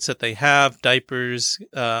needs that they have: diapers,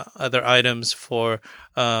 other items for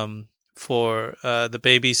the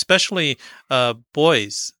babies, especially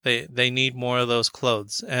boys. They need more of those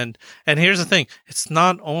clothes. And here's the thing: it's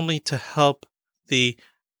not only to help the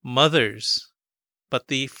mothers, but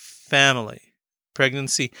the family.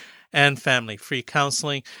 Pregnancy and family, free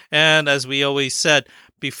counseling. And as we always said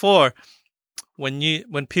before,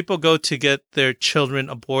 when people go to get their children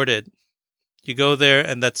aborted, you go there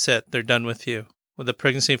and that's it. They're done with you. With the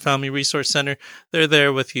Pregnancy and Family Resource Center, they're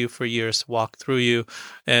there with you for years, walk through you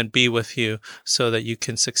and be with you so that you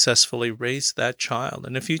can successfully raise that child.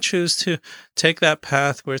 And if you choose to take that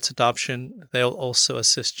path where it's adoption, they'll also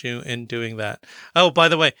assist you in doing that. Oh, by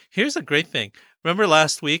the way, here's a great thing. Remember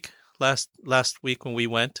last week when we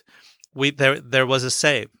went, there was a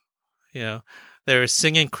save. You know, they were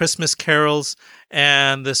singing Christmas carols,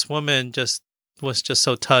 and this woman was just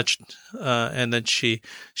so touched, and then she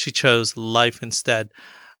chose life instead.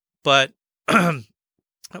 But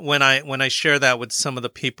when I share that with some of the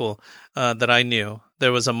people that I knew,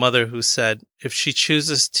 there was a mother who said, if she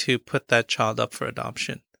chooses to put that child up for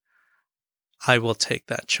adoption, I will take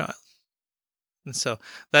that child. And so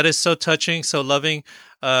that is so touching, so loving.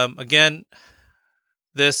 Again,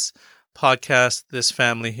 this podcast, this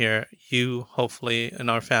family here, you hopefully in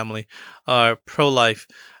our family are pro-life,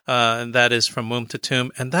 and that is from womb to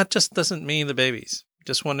tomb. And that just doesn't mean the babies.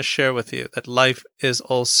 Just want to share with you that life is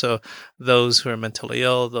also those who are mentally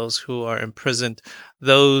ill, those who are imprisoned,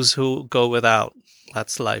 those who go without.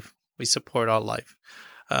 That's life. We support all life.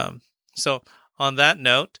 So on that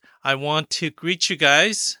note, I want to greet you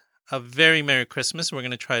guys a very Merry Christmas. We're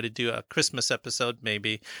going to try to do a Christmas episode,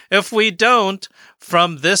 maybe. If we don't,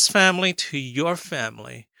 from this family to your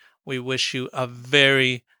family, we wish you a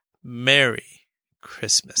very Merry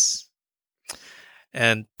Christmas.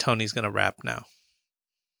 And Tony's going to wrap now.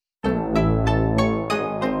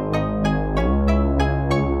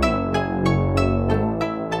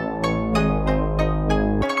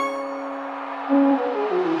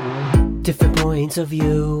 Different points of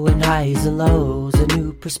view and highs and lows, a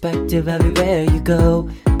new perspective everywhere you go.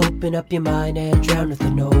 Open up your mind and drown with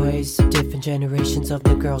the noise. Different generations of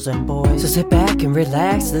the girls and boys. So sit back and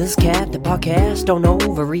relax. This Catholic podcast. Don't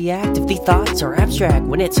overreact if the thoughts are abstract.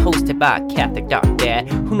 When it's hosted by Catholic Dad,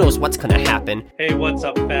 who knows what's gonna happen? Hey, what's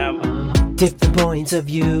up, fam? Different points of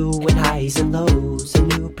view and highs and lows, a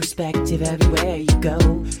new perspective everywhere you go.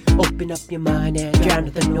 Open up your mind and drown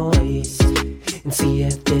with the noise, and see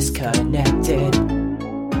if this connected.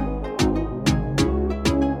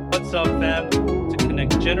 What's up, fam? To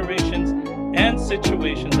connect generations and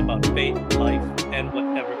situations about faith, life, and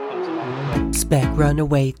whatever comes along the way. Expect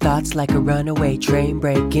runaway thoughts like a runaway train.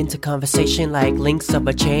 Break into conversation like links of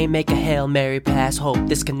a chain. Make a Hail Mary pass, hope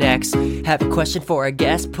this connects. Have a question for a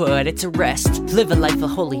guest, put it to rest. Live a life of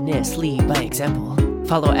holiness, lead by example.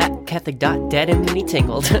 Follow at Catholic.Dad and Mini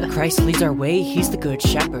Tangled. Christ leads our way, he's the good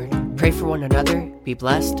shepherd. Pray for one another, be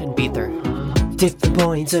blessed, and be there. Different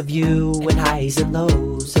points of view and highs and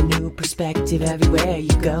lows, a new perspective everywhere you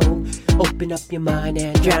go. Open up your mind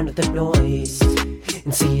and drown with the noise,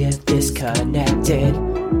 and see if this connected.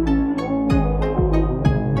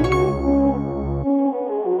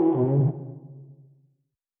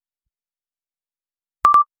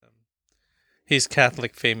 He's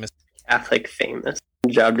Catholic famous. Catholic famous.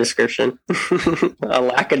 Job description. A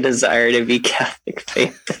lack of desire to be Catholic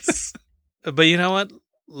famous. But you know what?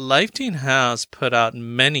 Life Teen has put out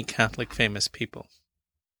many Catholic famous people,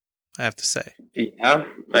 I have to say. Yeah,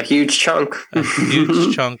 a huge chunk. A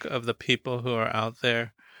huge chunk of the people who are out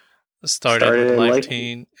there started with Life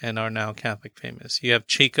Teen and are now Catholic famous. You have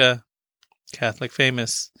Chica, Catholic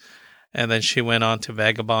famous, and then she went on to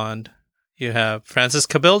Vagabond. You have Francis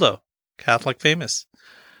Cabildo, Catholic famous.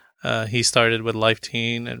 He started with Life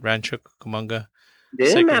Teen at Rancho Cucamonga.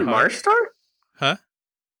 Didn't Sacred Matt Heart. Marr star? Huh?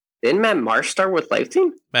 Didn't Matt Marr star with Life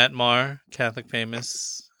Team? Matt Marr, Catholic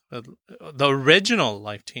Famous. The original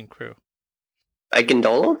Life Teen crew.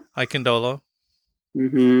 Ikendolo? Ikendolo,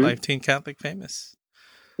 Mm-hmm. Life Teen Catholic Famous.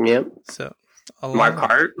 Yep. So, Mark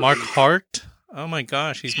Hart? Mark Hart? Oh my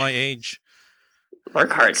gosh, he's my age.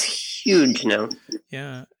 Mark Hart's huge now.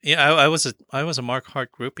 Yeah. I was a Mark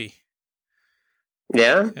Hart groupie.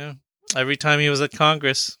 Yeah? Yeah. Every time he was at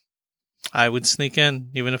Congress, I would sneak in,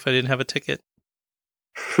 even if I didn't have a ticket.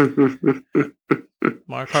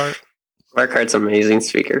 Mark Hart. Mark Hart's an amazing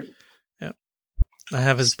speaker. Yeah. I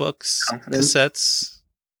have his books, Confident.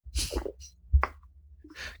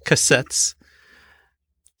 cassettes.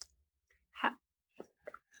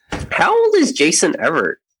 How old is Jason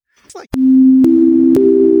Everett?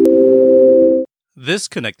 This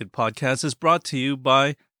Connected podcast is brought to you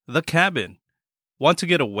by The Cabin. Want to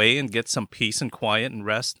get away and get some peace and quiet and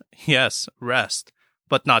rest? Yes, rest,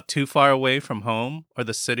 but not too far away from home or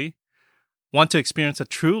the city? Want to experience a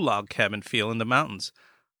true log cabin feel in the mountains?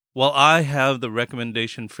 Well, I have the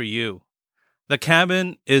recommendation for you. The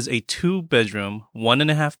Cabin is a 2-bedroom,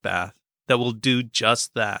 1.5 bath that will do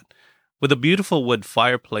just that. With a beautiful wood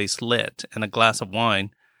fireplace lit and a glass of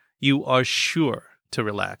wine, you are sure to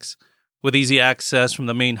relax. With easy access from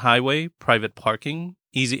the main highway, private parking,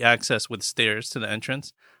 easy access with stairs to the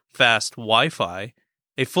entrance, fast Wi-Fi,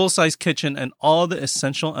 a full-size kitchen, and all the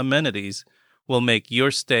essential amenities will make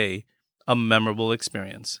your stay a memorable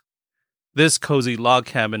experience. This cozy log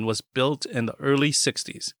cabin was built in the early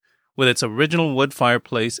 60s with its original wood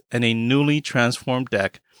fireplace and a newly transformed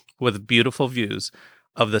deck with beautiful views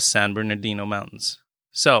of the San Bernardino Mountains.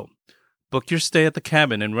 So, book your stay at the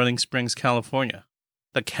Cabin in Running Springs, California.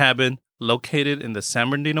 The Cabin, located in the San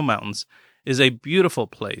Bernardino Mountains, is a beautiful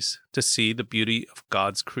place to see the beauty of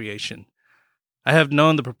God's creation. I have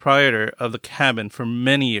known the proprietor of the Cabin for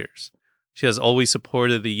many years. She has always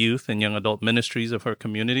supported the youth and young adult ministries of her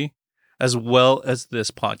community, as well as this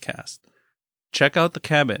podcast. Check out the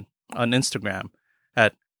Cabin on Instagram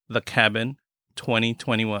at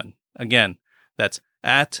thecabin2021. Again, that's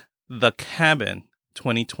at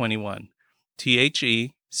thecabin2021.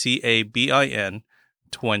 THECABIN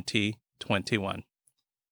 2021.